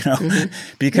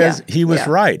 because he was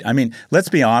right. Let's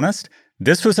be honest.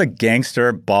 This was a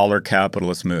gangster baller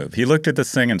capitalist move. He looked at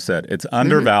this thing and said, it's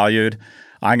undervalued.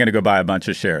 I'm going to go buy a bunch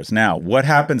of shares. Now, what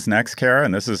happens next, Kara?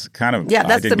 And this is kind of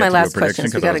that's my last question.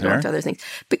 So we got to go into other things.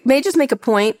 But may I just make a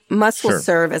point? Musk will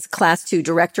serve as Class 2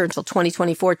 director until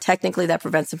 2024. Technically, that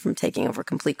prevents him from taking over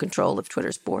complete control of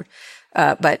Twitter's board.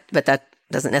 But that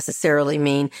doesn't necessarily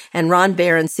mean. And Ron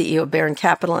Barron, CEO of Barron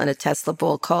Capital and a Tesla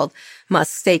bull, called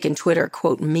Musk's stake in Twitter,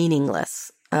 quote,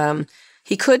 meaningless.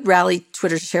 He could rally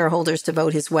Twitter shareholders to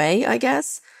vote his way, I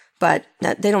guess, but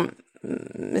they don't.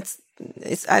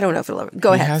 I don't know if it'll ever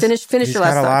go ahead. Finish your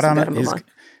last thoughts.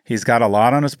 He's got a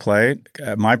lot on his plate.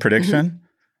 My prediction: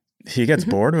 he gets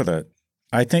bored with it.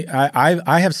 I think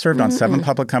I have served on 7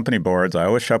 public company boards. I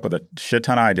always show up with a shit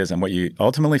ton of ideas, and what you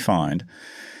ultimately find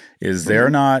is you're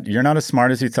not as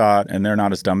smart as you thought, and they're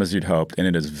not as dumb as you'd hoped. And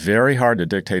it is very hard to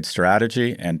dictate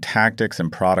strategy and tactics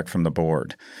and product from the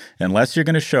board unless you're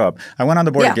going to show up. I went on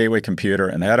the board of Gateway Computer,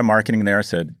 and the head of marketing there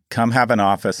said, come have an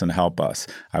office and help us.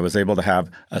 I was able to have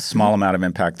a small amount of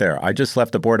impact there. I just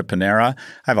left the board of Panera. I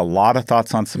have a lot of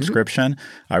thoughts on subscription.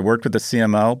 I worked with the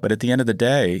CMO, but at the end of the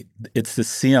day, it's the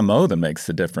CMO that makes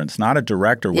the difference, not a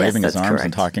director waving his arms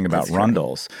and talking about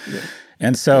rundles. Yeah.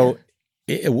 And so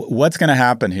what's going to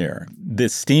happen here?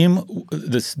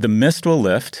 The mist will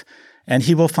lift, and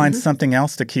he will find something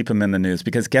else to keep him in the news.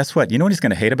 Because guess what? You know what he's going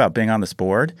to hate about being on this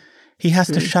board? He has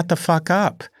to shut the fuck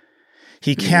up.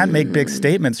 He can't make big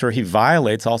statements or he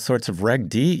violates all sorts of Reg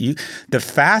D. The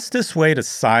fastest way to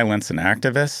silence an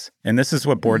activist, and this is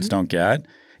what boards don't get,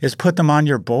 is put them on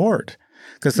your board.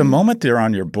 Because the moment they're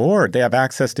on your board, they have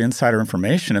access to insider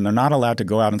information, and they're not allowed to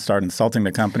go out and start insulting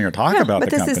the company or talk about the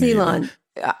company. But this is Elon.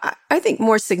 I think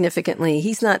more significantly,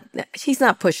 he's not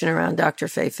pushing around Dr.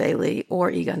 Fei Li or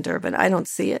Egon Durbin. I don't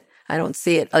see it.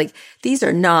 Like, these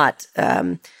are not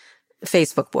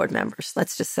Facebook board members,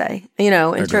 let's just say.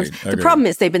 The problem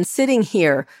is they've been sitting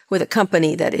here with a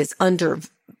company that is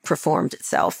underperformed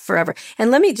itself forever.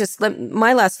 And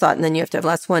my last thought, and then you have to have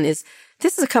last one, is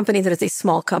this is a company that is a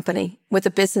small company with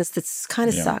a business that's kind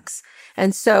of sucks.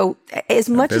 And so as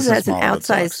much as it has an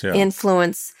outsized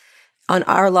influence on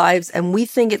our lives, and we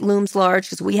think it looms large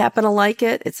because we happen to like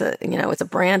it. It's a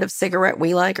brand of cigarette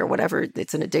we like or whatever.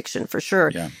 It's an addiction for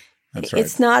sure. Yeah, that's right.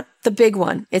 It's not the big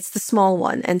one. It's the small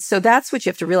one. And so that's what you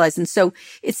have to realize. And so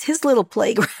it's his little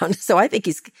playground. So I think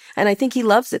he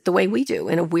loves it the way we do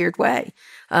in a weird way.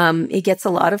 He gets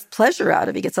a lot of pleasure out of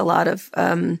it. He gets a lot of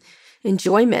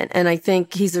enjoyment. And I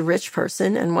think he's a rich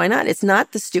person, and why not? It's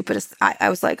not the stupidest. I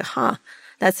was like,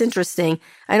 that's interesting.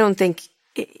 What's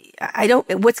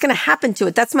going to happen to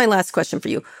it? That's my last question for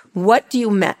you. What do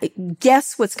you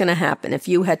guess what's going to happen if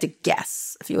you had to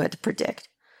guess, if you had to predict?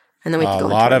 And then we can go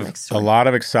into the next story. A lot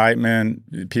of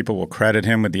excitement. People will credit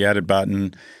him with the edit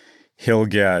button. He'll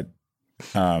get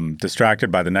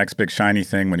distracted by the next big shiny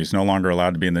thing when he's no longer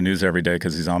allowed to be in the news every day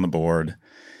because he's on the board.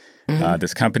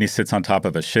 This company sits on top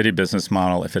of a shitty business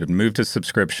model. If it had moved to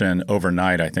subscription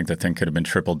overnight, I think the thing could have been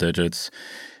triple digits.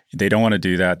 They don't want to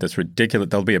do that. That's ridiculous.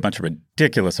 There'll be a bunch of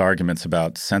ridiculous arguments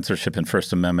about censorship and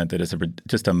First Amendment that is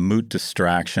just a moot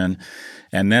distraction.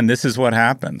 And then this is what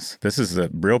happens. This is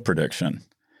the real prediction.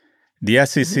 The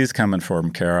SEC is coming for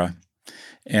him, Kara.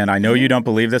 And I know you don't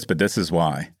believe this, but this is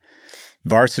why.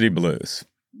 Varsity Blues.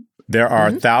 There are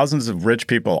thousands of rich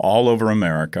people all over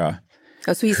America.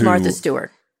 Oh, so he's Martha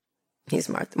Stewart. He's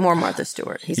more Martha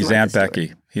Stewart. He's Aunt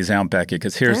Becky. He's Aunt Becky.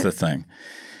 Because here's the thing.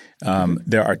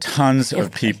 There are tons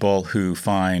of people who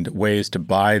find ways to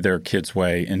buy their kids'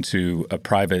 way into a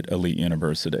private elite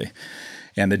university.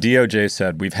 And the DOJ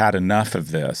said, we've had enough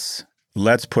of this.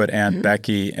 Let's put Aunt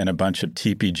Becky and a bunch of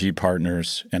TPG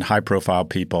partners and high-profile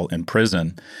people in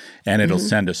prison, and it'll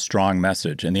send a strong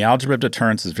message. And the algebra of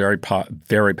deterrence is very,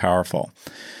 very powerful.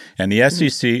 And the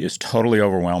SEC is totally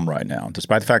overwhelmed right now.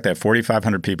 Despite the fact they have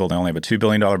 4,500 people, they only have a $2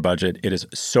 billion budget. It is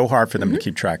so hard for them to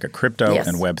keep track of crypto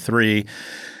and Web3.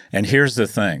 And here's the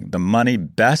thing. The money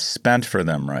best spent for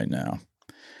them right now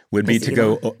would be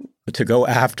to go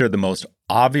after the most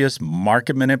obvious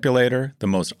market manipulator, the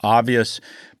most obvious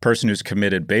person who's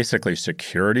committed basically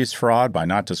securities fraud by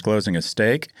not disclosing a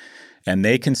stake. And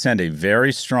they can send a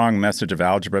very strong message of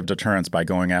algebra of deterrence by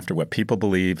going after what people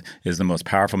believe is the most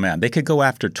powerful man. They could go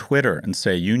after Twitter and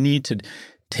say, you need to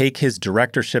take his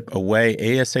directorship away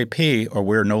ASAP, or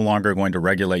we're no longer going to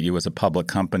regulate you as a public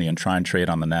company and try and trade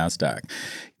on the NASDAQ.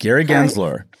 Gary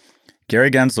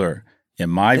Gensler, in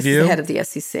my view, the head of the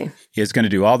SEC, is going to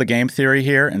do all the game theory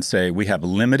here and say, we have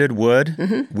limited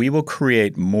wood. We will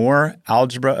create more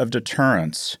algebra of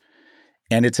deterrence.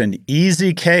 And it's an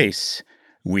easy case.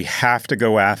 We have to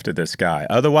go after this guy.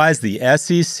 Otherwise, the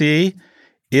SEC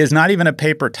is not even a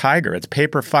paper tiger. It's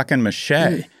paper fucking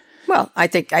mache. Well, I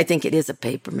think it is a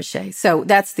paper mache. So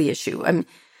that's the issue. I'm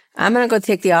going to go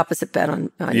take the opposite bet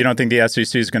on You don't think the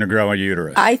SEC is going to grow a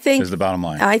uterus? I think, is the bottom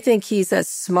line. I think he's a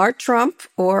smart Trump,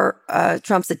 or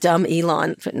Trump's a dumb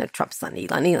Elon. No, Trump's not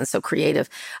Elon. Elon's so creative.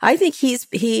 I think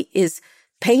he is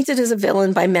painted as a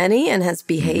villain by many and has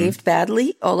behaved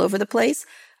badly all over the place.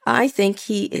 I think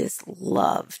he is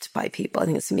loved by people. I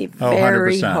think it's going to be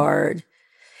very hard.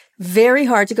 Very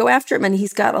hard to go after him. And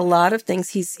he's got a lot of things.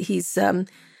 He's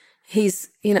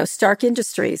Stark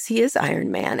Industries. He is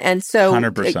Iron Man. And so,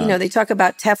 100%. They talk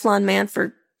about Teflon Man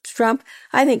for Trump.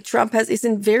 I think Trump is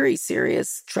in very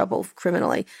serious trouble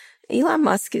criminally. Elon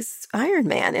Musk is Iron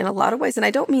Man in a lot of ways. And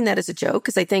I don't mean that as a joke,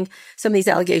 because I think some of these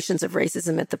allegations of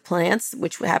racism at the plants,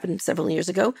 which happened several years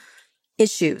ago,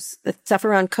 issues. The stuff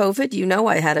around COVID,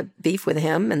 I had a beef with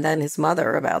him and then his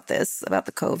mother about the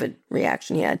COVID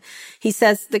reaction he had. He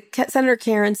says the Senator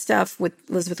Karen stuff with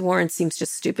Elizabeth Warren seems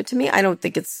just stupid to me. I don't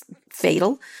think it's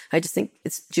fatal. I just think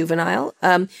it's juvenile.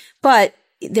 But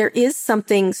there is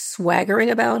something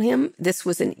swaggering about him. This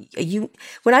was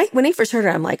when I first heard it,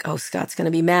 I'm like, oh, Scott's going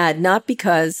to be mad. Not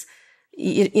because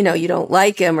you don't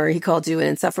like him or he called you an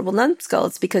insufferable numbskull.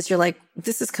 It's because you're like,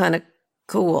 this is kind of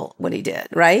cool what he did,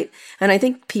 right? And I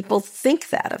think people think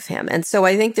that of him. And so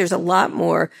I think there's a lot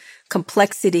more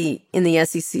complexity in the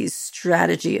SEC's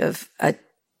strategy of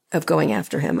going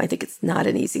after him. I think it's not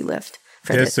an easy lift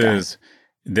for this guy.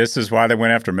 This is why they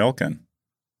went after Milken.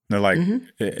 They're like,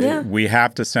 we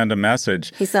have to send a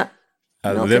message. He's not.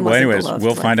 Anyways,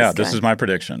 we'll find out. This is my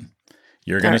prediction.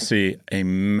 You're going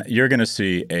to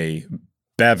see a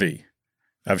bevy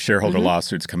of shareholder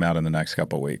lawsuits come out in the next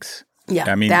couple of weeks. Yeah,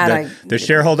 I mean, the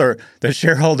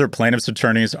shareholder plaintiffs'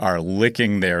 attorneys are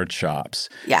licking their chops.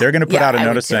 Yeah, they're going to put out a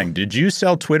notice saying, did you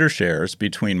sell Twitter shares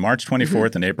between March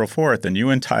 24th and April 4th, and you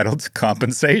entitled to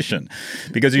compensation?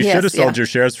 Because you should have sold your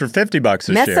shares for $50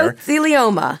 a share.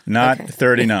 Mesothelioma. Not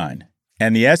 $39.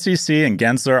 And the SEC and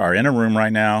Gensler are in a room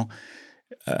right now,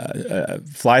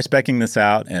 fly-specking this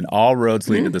out, and all roads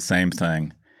lead to the same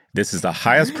thing. This is the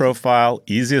highest profile,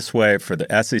 easiest way for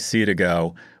the SEC to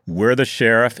go, we're the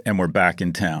sheriff and we're back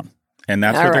in town. And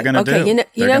that's what they're going to do.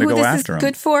 You know who this is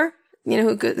good for? You know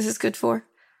who this is good for?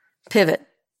 Pivot.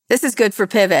 This is good for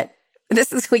Pivot.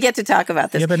 We get to talk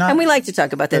about this. And we like to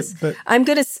talk about this. But I'm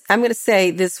going to say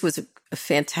this was a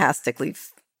fantastically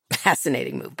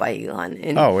fascinating move by Elon.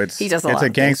 And it's a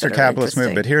gangster capitalist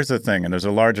move. But here's the thing, and there's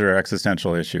a larger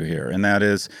existential issue here, and that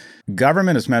is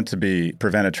government is meant to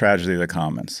prevent a tragedy of the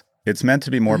commons. It's meant to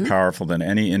be more powerful than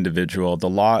any individual. The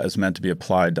law is meant to be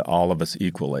applied to all of us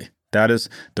equally. That is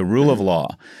the rule of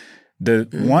law. The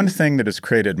one thing that has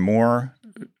created more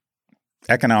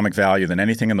economic value than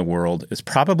anything in the world is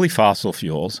probably fossil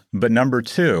fuels. But number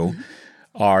two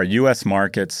are U.S.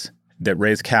 markets that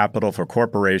raise capital for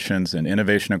corporations and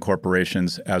innovation in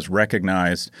corporations as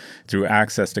recognized through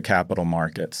access to capital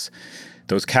markets.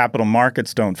 Those capital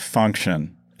markets don't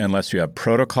function unless you have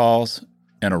protocols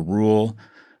and a rule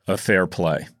of fair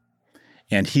play.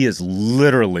 And he is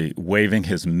literally waving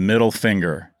his middle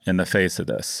finger in the face of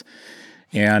this.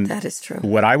 And that is true.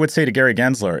 What I would say to Gary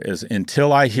Gensler is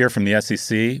until I hear from the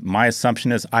SEC, my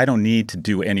assumption is I don't need to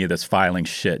do any of this filing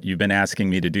shit you've been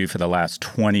asking me to do for the last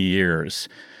 20 years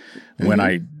when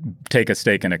I take a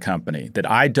stake in a company.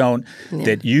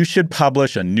 That you should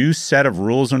publish a new set of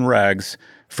rules and regs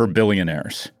for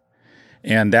billionaires.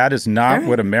 And that is not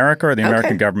what America or the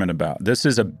American government about. This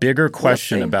is a bigger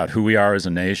question about who we are as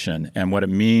a nation and what it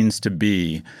means to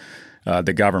be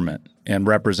the government and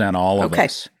represent all of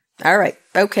us. All right.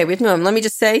 Okay. We have no. Let me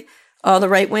just say, the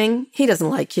right wing, he doesn't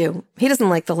like you. He doesn't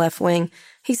like the left wing.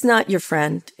 He's not your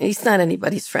friend. He's not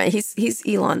anybody's friend. He's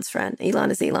Elon's friend. Elon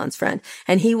is Elon's friend.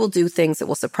 And he will do things that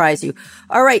will surprise you.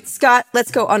 All right, Scott, let's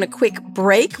go on a quick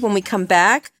break. When we come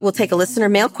back, we'll take a listener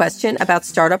mail question about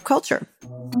startup culture.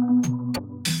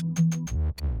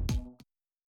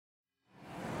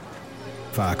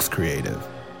 Fox Creative.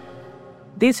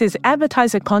 This is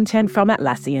advertiser content from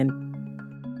Atlassian.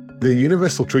 The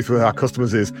universal truth with our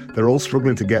customers is they're all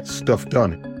struggling to get stuff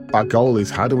done. Our goal is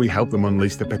how do we help them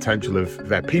unleash the potential of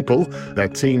their people, their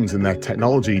teams, and their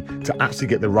technology to actually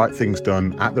get the right things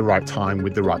done at the right time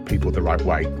with the right people the right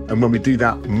way. And when we do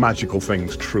that, magical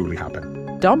things truly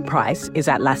happen. Dom Price is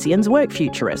Atlassian's work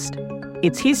futurist.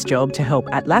 It's his job to help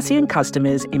Atlassian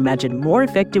customers imagine more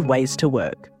effective ways to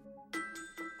work.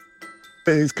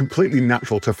 It's completely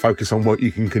natural to focus on what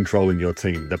you can control in your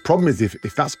team. The problem is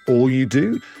if that's all you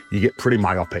do, you get pretty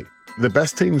myopic. The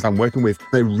best teams I'm working with,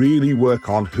 they really work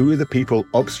on who are the people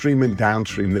upstream and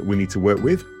downstream that we need to work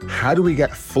with. How do we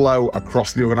get flow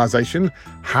across the organization?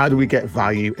 How do we get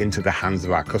value into the hands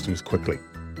of our customers quickly?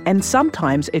 And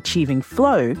sometimes achieving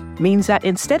flow means that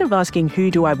instead of asking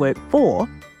who do I work for,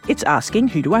 it's asking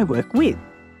who do I work with.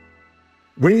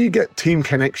 When you get team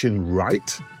connection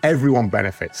right, everyone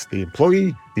benefits. The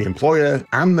employee, the employer,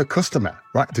 and the customer,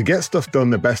 right? To get stuff done,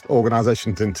 the best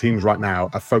organizations and teams right now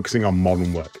are focusing on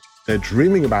modern work. They're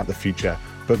dreaming about the future,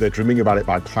 but they're dreaming about it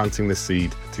by planting the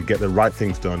seed to get the right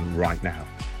things done right now.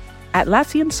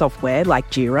 Atlassian software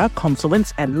like Jira,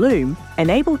 Confluence, and Loom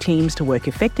enable teams to work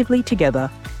effectively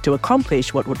together to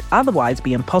accomplish what would otherwise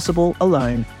be impossible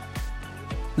alone.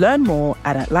 Learn more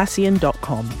at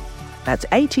Atlassian.com. That's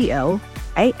ATLASSIAN.com.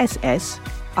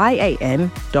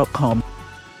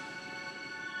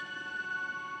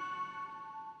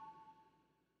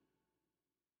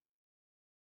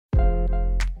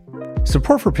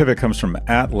 Support for Pivot comes from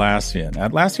Atlassian.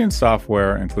 Atlassian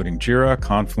software, including Jira,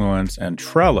 Confluence, and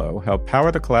Trello, help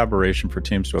power the collaboration for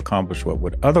teams to accomplish what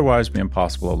would otherwise be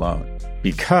impossible alone.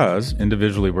 Because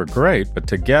individually we're great, but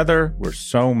together we're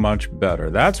so much better.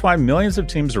 That's why millions of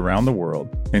teams around the world,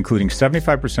 including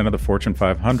 75% of the Fortune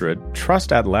 500, trust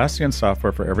Atlassian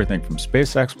software for everything from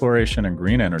space exploration and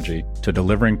green energy to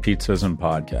delivering pizzas and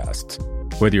podcasts.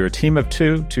 Whether you're a team of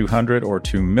 2, 200, or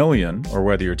 2 million, or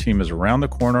whether your team is around the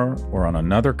corner or on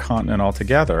another continent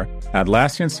altogether,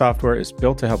 Atlassian software is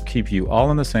built to help keep you all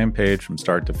on the same page from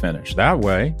start to finish. That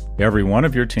way, every one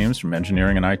of your teams from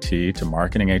engineering and IT to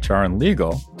marketing, HR, and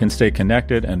legal can stay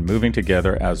connected and moving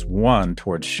together as one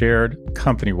towards shared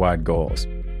company-wide goals.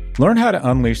 Learn how to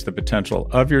unleash the potential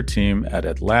of your team at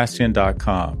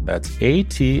Atlassian.com. That's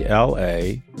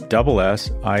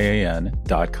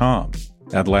ATLASSIAN.com.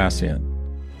 Atlassian.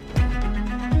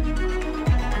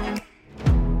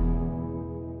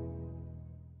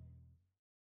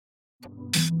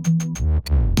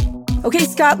 Okay,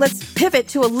 Scott, let's pivot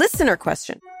to a listener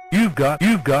question. You've got,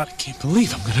 I can't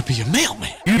believe I'm going to be a mailman.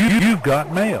 You've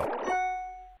got mail.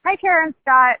 Hi, Kara and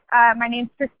Scott. My name's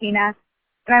Christina,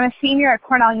 and I'm a senior at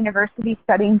Cornell University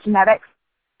studying genetics.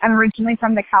 I'm originally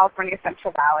from the California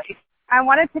Central Valley. I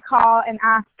wanted to call and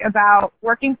ask about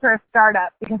working for a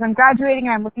startup because I'm graduating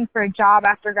and I'm looking for a job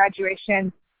after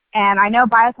graduation. And I know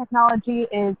biotechnology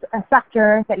is a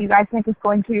sector that you guys think is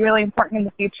going to be really important in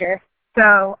the future.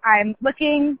 So I'm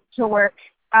looking to work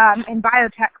in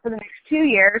biotech for the next 2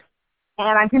 years,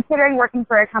 and I'm considering working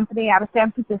for a company out of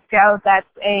San Francisco that's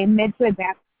a mid to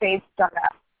advanced stage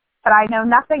startup. But I know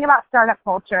nothing about startup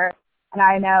culture, and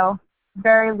I know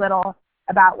very little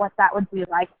about what that would be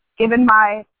like. Given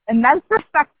my immense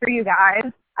respect for you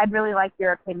guys, I'd really like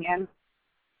your opinion.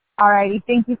 Alrighty,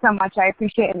 thank you so much. I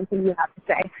appreciate anything you have to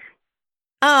say.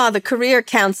 The career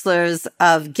counselors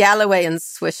of Galloway and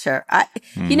Swisher.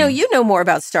 You know more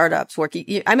about startups.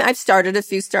 I've started a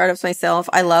few startups myself.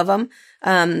 I love them.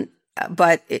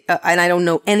 But I don't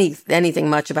know anything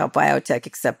much about biotech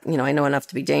except, I know enough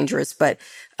to be dangerous. But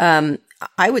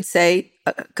I would say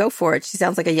go for it. She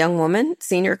sounds like a young woman,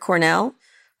 senior at Cornell.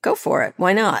 Go for it.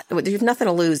 Why not? You have nothing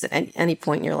to lose at any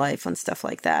point in your life on stuff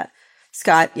like that.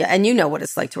 Scott, yeah, and you know what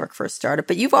it's like to work for a startup,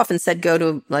 but you've often said go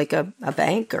to like a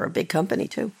bank or a big company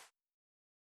too.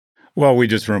 Well, we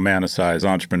just romanticize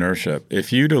entrepreneurship.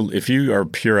 If you are a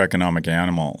pure economic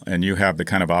animal and you have the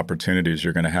kind of opportunities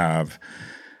you're going to have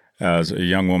as a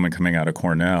young woman coming out of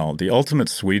Cornell, the ultimate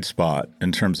sweet spot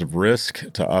in terms of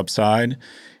risk to upside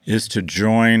is to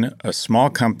join a small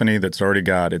company that's already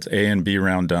got its A and B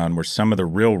round done, where some of the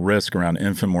real risk around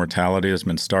infant mortality has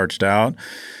been starched out,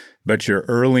 but you're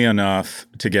early enough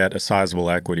to get a sizable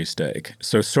equity stake.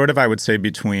 So sort of, I would say,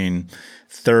 between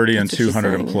 30 and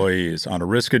 200 employees on a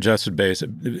risk-adjusted basis.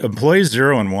 Employees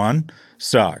 0 and 1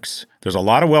 sucks. There's a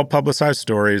lot of well-publicized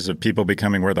stories of people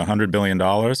becoming worth $100 billion,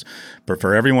 but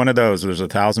for every one of those, there's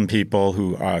 1,000 people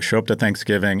who show up to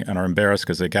Thanksgiving and are embarrassed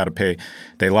because they got to pay.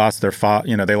 They lost their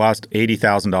they lost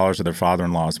 $80,000 of their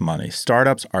father-in-law's money.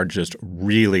 Startups are just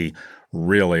really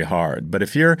hard. But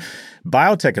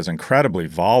biotech is incredibly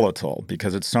volatile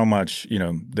because it's so much,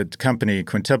 the company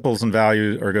quintuples in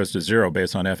value or goes to zero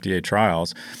based on FDA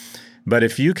trials. But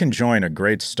if you can join a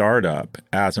great startup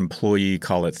as employee,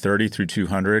 call it 30 through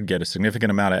 200, get a significant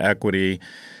amount of equity,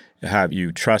 have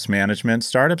you trust management,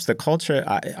 startups, the culture,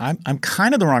 I'm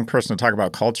kind of the wrong person to talk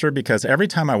about culture because every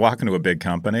time I walk into a big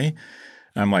company,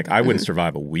 I'm like, I wouldn't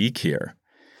survive a week here.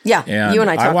 Yeah, and you and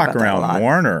I talk walk about that a lot.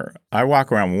 I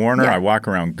walk around Warner. Yeah. I walk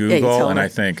around Google, and me. I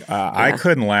think I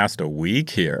couldn't last a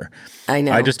week here. I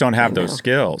know. I just don't have those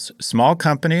skills. Small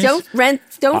companies don't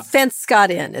fence Scott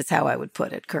in, is how I would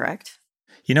put it. Correct.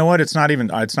 You know what? It's not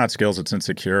skills. It's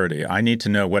insecurity. I need to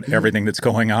know what everything that's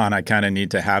going on. I kind of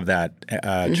need to have that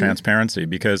transparency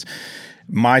because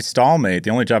My stallmate, the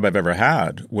only job I've ever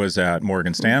had was at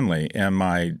Morgan Stanley, and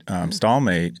my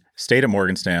stallmate stayed at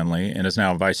Morgan Stanley and is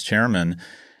now vice chairman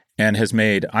and has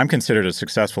made, I'm considered a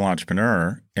successful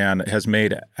entrepreneur, and has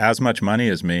made as much money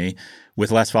as me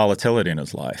with less volatility in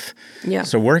his life. Yeah.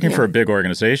 So working for a big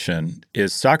organization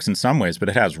sucks in some ways, but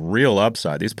it has real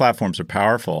upside. These platforms are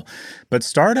powerful. But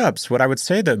startups, what I would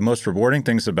say the most rewarding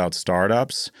things about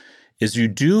startups is you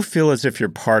do feel as if you're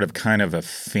part of kind of a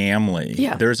family.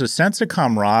 Yeah. There's a sense of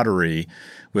camaraderie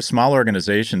with small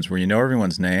organizations where you know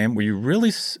everyone's name, where you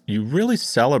really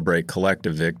celebrate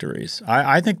collective victories.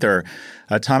 I think they're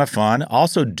a ton of fun.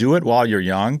 Also, do it while you're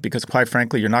young because, quite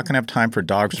frankly, you're not going to have time for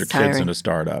dogs or kids in a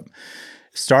startup.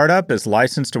 Startup is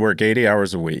licensed to work 80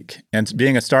 hours a week. And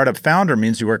being a startup founder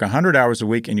means you work 100 hours a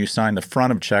week and you sign the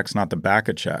front of checks, not the back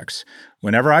of checks.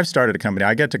 Whenever I've started a company,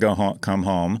 I get to come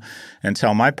home and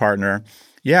tell my partner,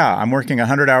 yeah, I'm working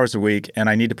 100 hours a week and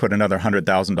I need to put another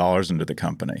 $100,000 into the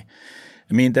company.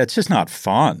 I mean, that's just not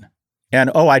fun. And,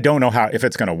 I don't know if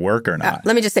it's going to work or not.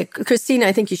 Let me just say, Christina,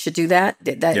 I think you should do that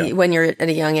when you're at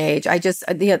a young age.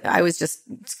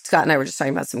 Scott and I were just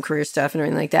talking about some career stuff and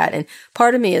everything like that. And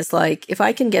part of me is like, if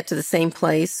I can get to the same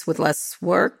place with less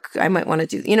work, I might want to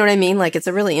do, you know what I mean? Like, it's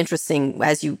a really interesting,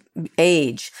 as you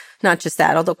age, not just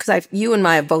that, although, because you and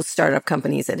I have both started up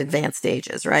companies at advanced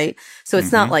stages, right? So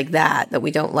it's not like that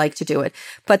we don't like to do it.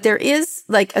 But there is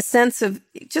like a sense of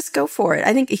just go for it.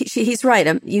 I think he's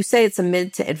right. You say it's a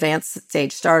mid to advanced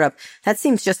stage startup. That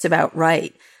seems just about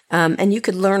right. And you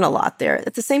could learn a lot there.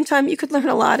 At the same time, you could learn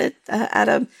a lot at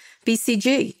a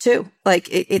BCG too. Like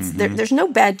there's no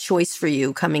bad choice for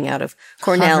you coming out of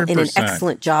Cornell 100%. In an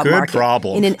excellent job Good market.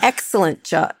 problem. In an excellent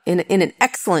job in an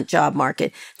excellent job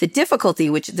market. The difficulty,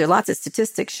 which there are lots of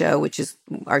statistics show, which is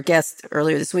our guest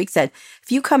earlier this week said,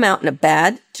 if you come out in a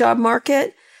bad job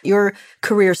market, your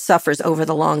career suffers over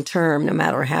the long term, no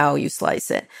matter how you slice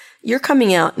it. You're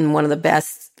coming out in one of the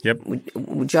best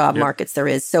job markets there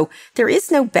is. So there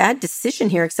is no bad decision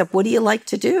here, except what do you like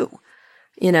to do?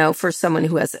 You know, for someone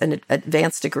who has an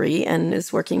advanced degree and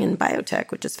is working in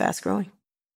biotech, which is fast growing.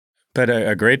 But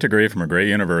a great degree from a great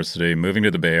university, moving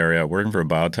to the Bay Area, working for a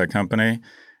biotech company,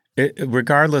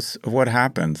 regardless of what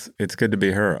happens, it's good to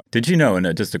be her. Did you know,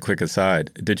 and just a quick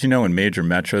aside, did you know in major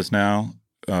metros now,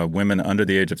 women under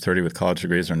the age of 30 with college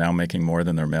degrees are now making more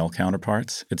than their male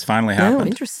counterparts? It's finally happened. Oh,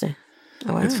 interesting.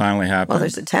 Oh, wow. It's finally happened. Well,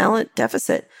 there's a talent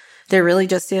deficit. There really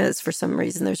just is. For some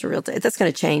reason, there's a real that's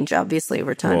going to change, obviously,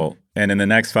 over time. Well, and in the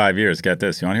next 5 years, get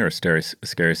this. You want to hear a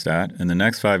scary stat? In the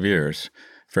next 5 years,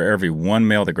 for every one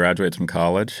male that graduates from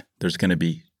college, there's going to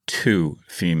be 2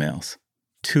 females.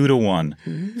 2 to 1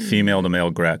 female to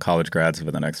male college grads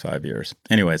over the next 5 years.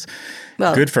 Anyways,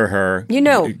 good for her. You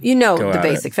know the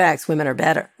basic facts. Women are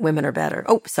better. Women are better.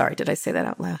 Oh, sorry. Did I say that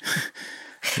out loud?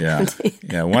 Yeah.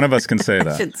 One of us can say that.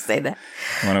 I shouldn't say that.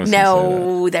 One of us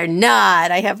No, they're not.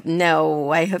 I have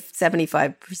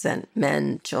 75%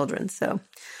 men, children. So,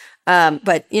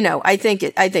 but I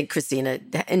think Christina,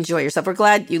 enjoy yourself. We're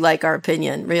glad you like our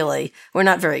opinion. Really, we're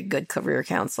not very good career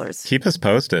counselors. Keep us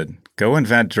posted. Go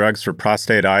invent drugs for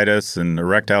prostatitis and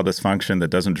erectile dysfunction that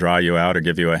doesn't dry you out or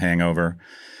give you a hangover.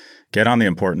 Get on the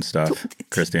important stuff,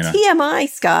 Christina. TMI,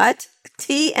 Scott.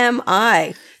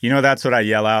 TMI. That's what I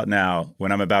yell out now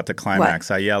when I'm about to climax.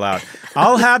 What? I yell out,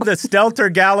 I'll have the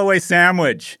Stelter Galloway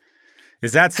sandwich.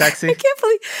 Is that sexy? I can't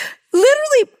believe.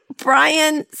 Literally,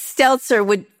 Brian Stelter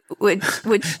would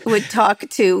talk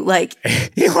to like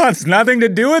he wants nothing to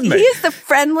do with me. He is the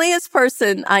friendliest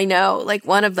person I know. Like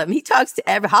one of them, he talks to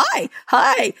hi.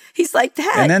 He's like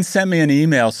that, and then sent me an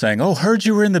email saying, "Oh, heard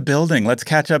you were in the building. Let's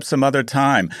catch up some other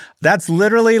time." That's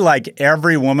literally like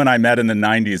every woman I met in the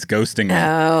 '90s ghosting me.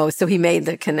 Oh, so he made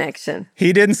the connection.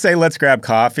 He didn't say let's grab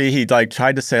coffee. He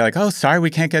tried to say oh, sorry, we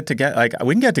can't get together. Like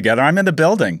we can get together. I'm in the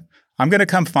building. I'm going to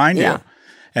come find you.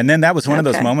 And then that was one of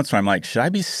those moments where I'm like, should I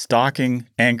be stalking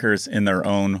anchors in their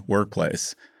own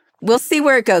workplace? We'll see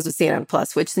where it goes with CNN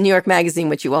Plus, which the New York Magazine,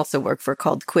 which you also work for,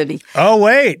 called Quibi. Oh,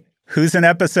 wait. Who's in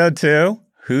episode 2?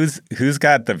 Who's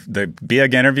got the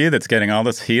big interview that's getting all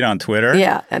this heat on Twitter?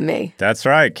 Yeah, and me. That's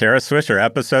right. Kara Swisher,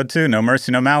 episode 2, No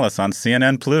Mercy, No Malice on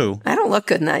CNN Plu. I don't look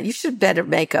good in that. You should better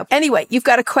makeup. Anyway, you've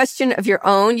got a question of your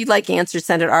own you'd like answered,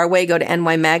 send it our way. Go to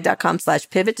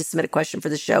nymag.com/pivot to submit a question for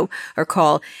the show or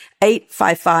call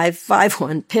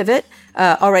 855-51-PIVOT.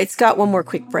 All right, Scott, one more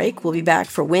quick break. We'll be back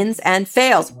for wins and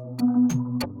fails.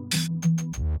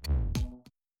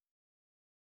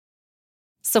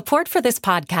 Support for this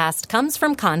podcast comes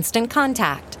from Constant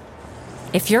Contact.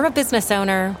 If you're a business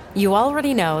owner, you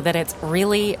already know that it's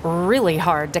really, really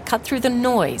hard to cut through the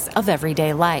noise of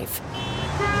everyday life.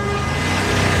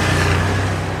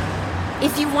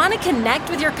 If you want to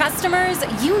connect with your customers,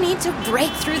 you need to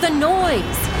break through the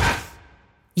noise.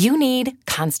 You need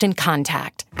Constant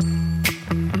Contact.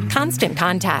 Constant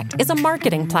Contact is a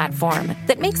marketing platform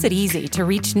that makes it easy to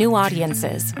reach new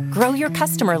audiences, grow your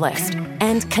customer list,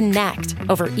 and connect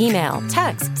over email,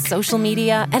 text, social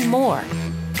media, and more.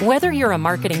 Whether you're a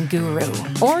marketing guru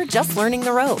or just learning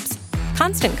the ropes,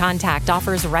 Constant Contact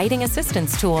offers writing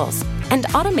assistance tools and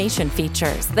automation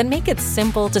features that make it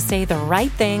simple to say the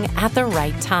right thing at the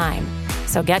right time.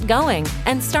 So get going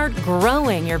and start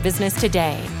growing your business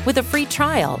today with a free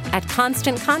trial at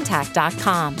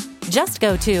ConstantContact.com. Just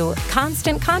go to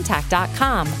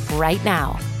ConstantContact.com right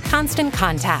now. Constant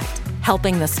Contact,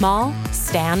 helping the small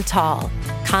stand tall.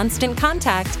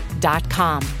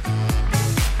 ConstantContact.com.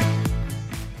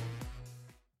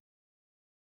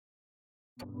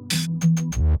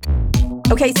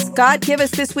 Okay, Scott, give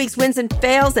us this week's wins and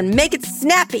fails and make it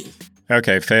snappy.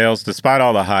 Okay, fails. Despite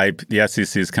all the hype, the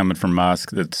SEC is coming from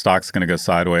Musk. The stock's going to go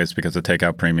sideways because the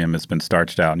takeout premium has been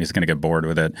starched out, and he's going to get bored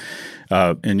with it.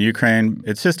 In Ukraine,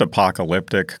 it's just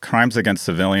apocalyptic. Crimes against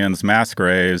civilians, mass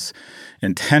graves,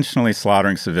 intentionally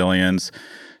slaughtering civilians.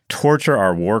 Torture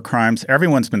are war crimes.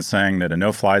 Everyone's been saying that a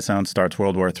no-fly zone starts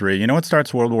World War III. You know what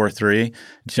starts World War III?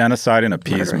 Genocide and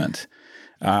appeasement.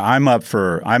 I'm up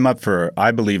for.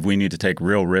 I believe we need to take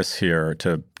real risks here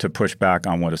to push back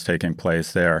on what is taking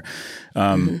place there.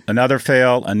 Another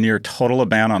fail: a near total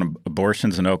ban on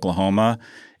abortions in Oklahoma,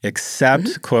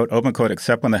 except quote open quote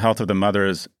except when the health of the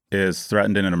mother is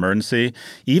threatened in an emergency.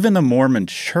 Even the Mormon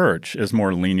Church is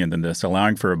more lenient than this,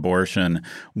 allowing for abortion.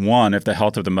 One, if the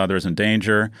health of the mother is in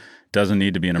danger. Doesn't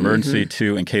need to be an emergency.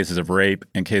 Two, in cases of rape,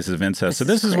 in cases of incest. So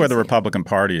this is where the Republican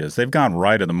Party is. They've gone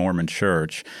right of the Mormon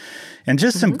Church. And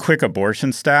just some quick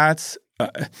abortion stats.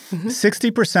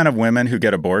 60% of women who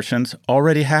get abortions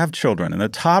already have children. And the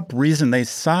top reason they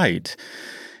cite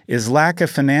is lack of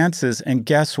finances. And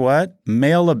guess what?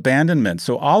 Male abandonment.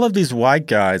 So all of these white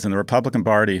guys in the Republican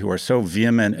Party who are so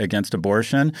vehement against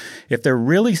abortion, if they're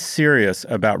really serious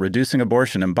about reducing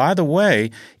abortion, and by the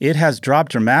way, it has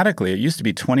dropped dramatically. It used to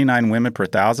be 29 women per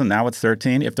 1,000. Now it's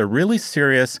 13. If they're really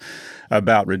serious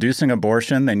about reducing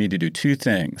abortion, they need to do two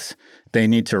things. They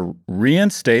need to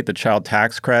reinstate the child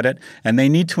tax credit, and they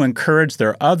need to encourage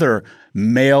their other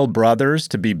male brothers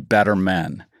to be better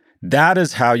men. That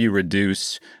is how you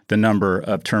reduce the number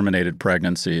of terminated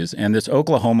pregnancies. And this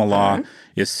Oklahoma law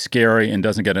is scary and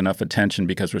doesn't get enough attention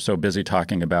because we're so busy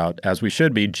talking about, as we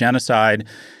should be, genocide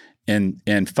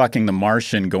and fucking the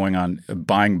Martian going on,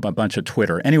 buying a bunch of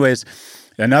Twitter. Anyways,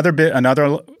 another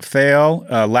fail,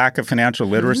 lack of financial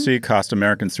literacy cost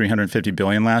Americans $350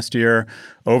 billion last year.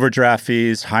 Overdraft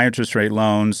fees, high interest rate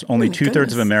loans. Only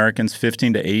two-thirds of Americans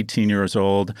 15 to 18 years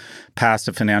old passed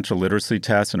a financial literacy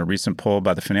test in a recent poll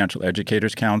by the Financial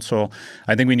Educators Council.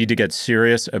 I think we need to get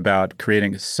serious about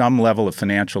creating some level of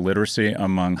financial literacy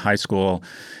among high school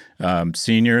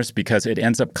seniors, because it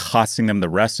ends up costing them the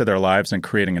rest of their lives and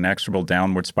creating an inexorable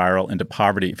downward spiral into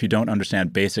poverty if you don't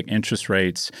understand basic interest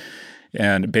rates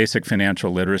and basic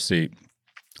financial literacy.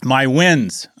 My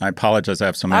wins. I apologize. I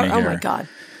have so many here. Oh, my God.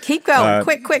 Keep going.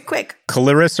 Quick.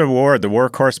 Clarissa Ward, the war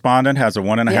correspondent, has a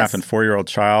 1.5 and 4-year-old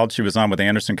child. She was on with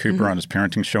Anderson Cooper on his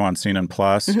parenting show on CNN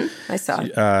Plus. I saw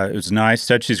it. It was nice.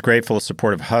 Said she's grateful for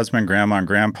supportive husband, grandma and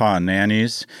grandpa, and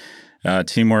nannies.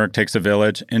 Teamwork takes a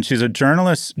village. And she's a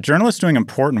journalist doing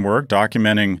important work,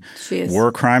 documenting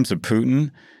war crimes of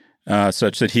Putin.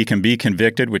 Such that he can be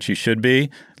convicted, which he should be.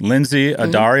 Lindsay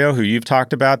Addario, who you've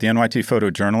talked about, the NYT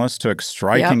photojournalist, took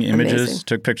striking images,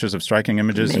 took pictures of striking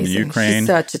images in the Ukraine.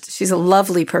 She's a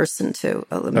lovely person, too.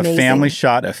 Amazing. A family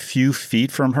shot a few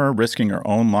feet from her, risking her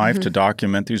own life to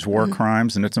document these war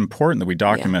crimes. And it's important that we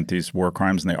document these war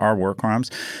crimes, and they are war crimes.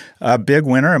 A big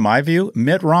winner, in my view,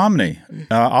 Mitt Romney.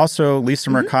 Also, Lisa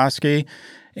Murkowski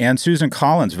and Susan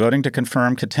Collins voting to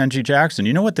confirm Ketanji Jackson.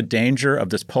 You know what the danger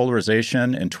of this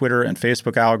polarization in Twitter and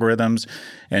Facebook algorithms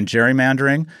and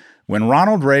gerrymandering? When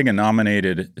Ronald Reagan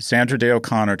nominated Sandra Day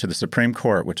O'Connor to the Supreme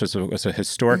Court, which was a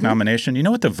historic nomination, you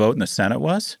know what the vote in the Senate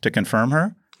was to confirm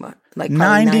her? What? Like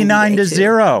 99 to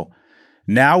 0.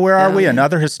 Now where are we?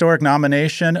 Another historic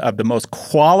nomination of the most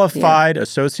qualified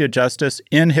associate justice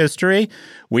in history.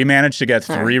 We managed to get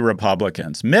 3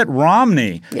 Republicans. Mitt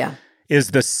Romney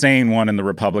is the sane one in the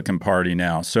Republican Party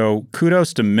now. So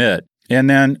kudos to Mitt. And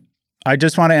then I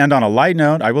just want to end on a light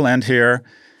note. I will end here.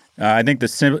 I think the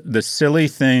silly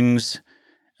things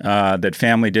that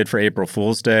family did for April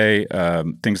Fool's Day,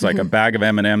 things like a bag of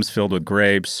M&Ms filled with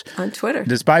grapes. On Twitter.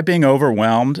 Despite being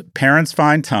overwhelmed, parents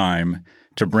find time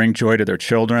to bring joy to their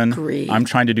children. Agreed. I'm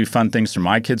trying to do fun things for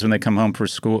my kids when they come home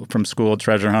from school,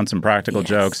 treasure hunts and practical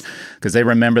jokes, because they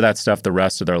remember that stuff the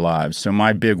rest of their lives. So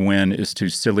my big win is to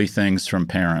silly things from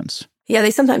parents. Yeah,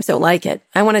 they sometimes don't like it.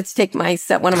 I wanted to take one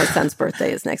of my son's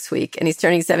birthday is next week, and he's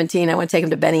turning 17. I want to take him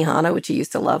to Benihana, which he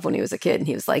used to love when he was a kid. And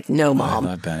he was like, no, Mom.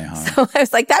 I love Benihana. So I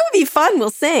was like, that would be fun. We'll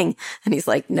sing. And he's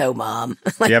like, no, Mom.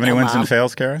 Like, do you have any no, wins Mom. and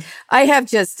fails, Kara? I have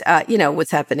just,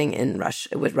 what's happening in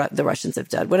Russia, what the Russians have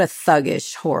done. What a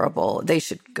thuggish, horrible, they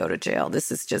should go to jail. This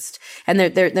is just, and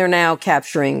they're now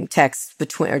capturing texts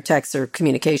or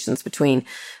communications between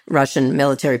Russian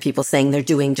military people saying they're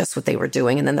doing just what they were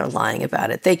doing, and then they're lying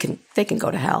about it. They can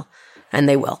go to hell, and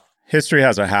they will. History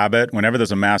has a habit. Whenever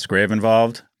there's a mass grave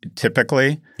involved,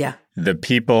 typically, the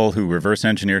people who reverse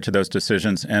engineer to those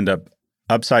decisions end up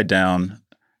upside down,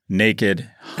 naked,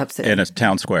 in a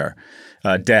town square,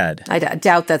 dead. I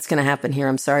doubt that's going to happen here.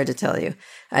 I'm sorry to tell you.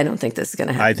 I don't think this is going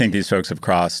to happen. I think these folks have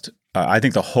crossed. I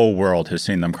think the whole world has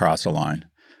seen them cross a line.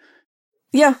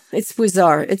 Yeah, it's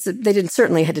bizarre. They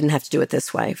certainly didn't have to do it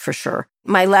this way, for sure.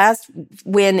 My last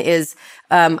win is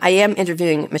I am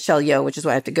interviewing Michelle Yeoh, which is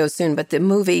why I have to go soon. But the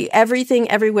movie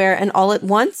Everything, Everywhere, and All at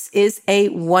Once is a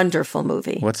wonderful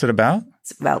movie. What's it about?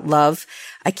 It's about love.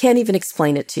 I can't even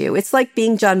explain it to you. It's like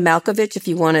Being John Malkovich if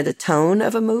you wanted a tone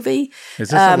of a movie. Is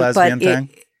this a lesbian thing?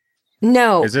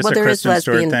 No. Is this well, a there Kristen is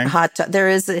lesbian Stewart thing? hot tub. There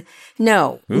is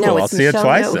no. Ooh, no, I'll it's see Michelle it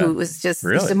twice Yeoh, then. who was just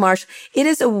Really? a marsh. It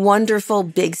is a wonderful,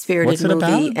 big-spirited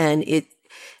movie, about? and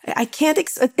I can't.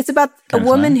 It's about a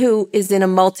woman who is in a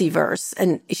multiverse,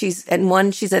 and she's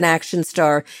an action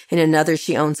star. In another,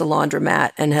 she owns a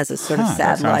laundromat and has a sort of sad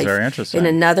that sounds life. very interesting. In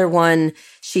another one,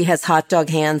 she has hot dog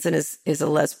hands and is a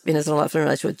lesbian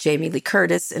relationship with Jamie Lee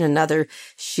Curtis. In another,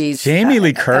 she's Jamie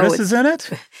Lee Curtis is in it.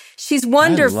 She's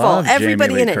wonderful. I love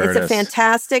Everybody Jamie in Lee it. Curtis. It's a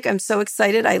fantastic. I'm so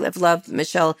excited. I have loved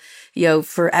Michelle Yeoh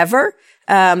forever.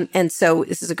 And so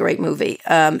this is a great movie.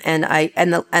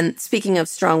 And speaking of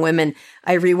strong women,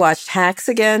 I rewatched Hacks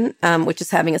again, which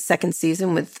is having a second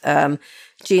season with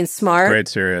Jean Smart. Great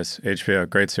series. HBO,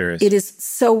 great series. It is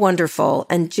so wonderful.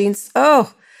 And Jean's,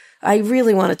 I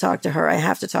really want to talk to her. I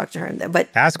have to talk to her. But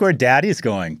ask where Daddy's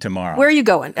going tomorrow. Where are you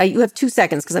going? You have 2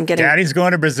 seconds because I'm getting... Daddy's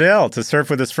going to Brazil to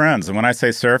surf with his friends. And when I say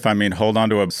surf, I mean hold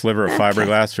on to a sliver of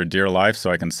fiberglass for dear life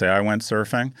so I can say I went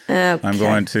surfing. Okay. I'm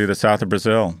going to the south of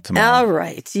Brazil tomorrow. All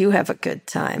right. You have a good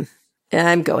time.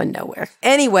 I'm going nowhere.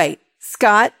 Anyway,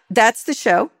 Scott, that's the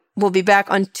show. We'll be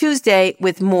back on Tuesday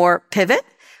with more Pivot.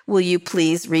 Will you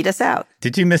please read us out?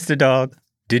 Did you miss the dog?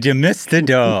 Did you miss the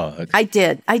dog? I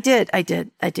did. I needed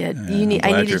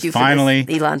you finally for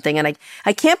this Elon thing. And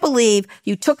I can't believe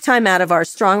you took time out of our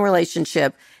strong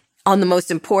relationship on the most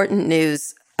important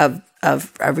news of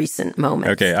a recent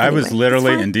moment. Okay, anyway, I was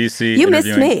literally in D.C. You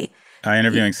missed me.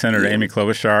 Interviewing Senator Amy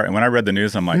Klobuchar, and when I read the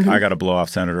news, I'm like, I got to blow off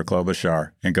Senator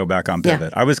Klobuchar and go back on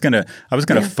Pivot. I was gonna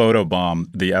photobomb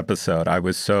the episode. I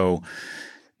was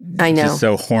just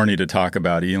so horny to talk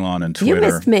about Elon and Twitter. You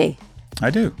missed me. I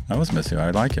do. I always miss you.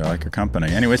 I like you. I like your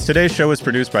company. Anyways, today's show was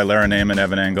produced by Lara Naiman,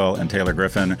 Evan Engel, and Taylor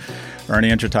Griffin. Ernie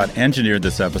Intertot engineered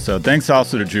this episode. Thanks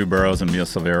also to Drew Burrows and Mia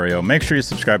Silverio. Make sure you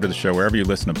subscribe to the show wherever you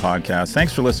listen to podcasts.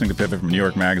 Thanks for listening to Pivot from New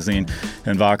York Magazine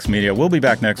and Vox Media. We'll be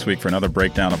back next week for another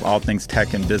breakdown of all things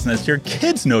tech and business. Your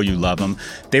kids know you love them.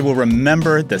 They will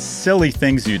remember the silly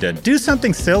things you did. Do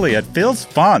something silly. It feels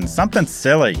fun. Something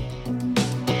silly.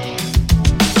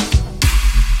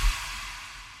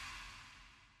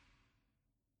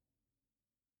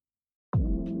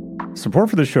 Support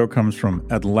for the show comes from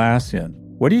Atlassian.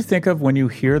 What do you think of when you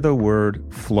hear the word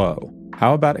flow?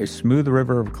 How about a smooth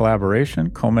river of collaboration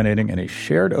culminating in a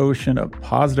shared ocean of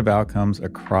positive outcomes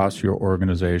across your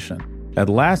organization?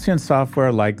 Atlassian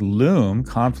software like Loom,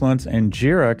 Confluence, and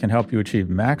Jira can help you achieve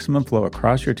maximum flow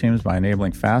across your teams by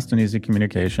enabling fast and easy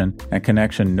communication and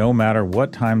connection no matter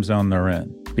what time zone they're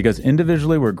in. Because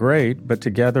individually we're great, but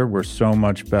together we're so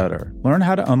much better. Learn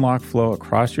how to unlock flow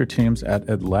across your teams at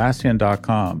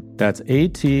Atlassian.com. That's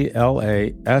Atlassian.com.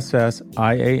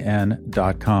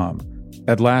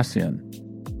 Atlassian.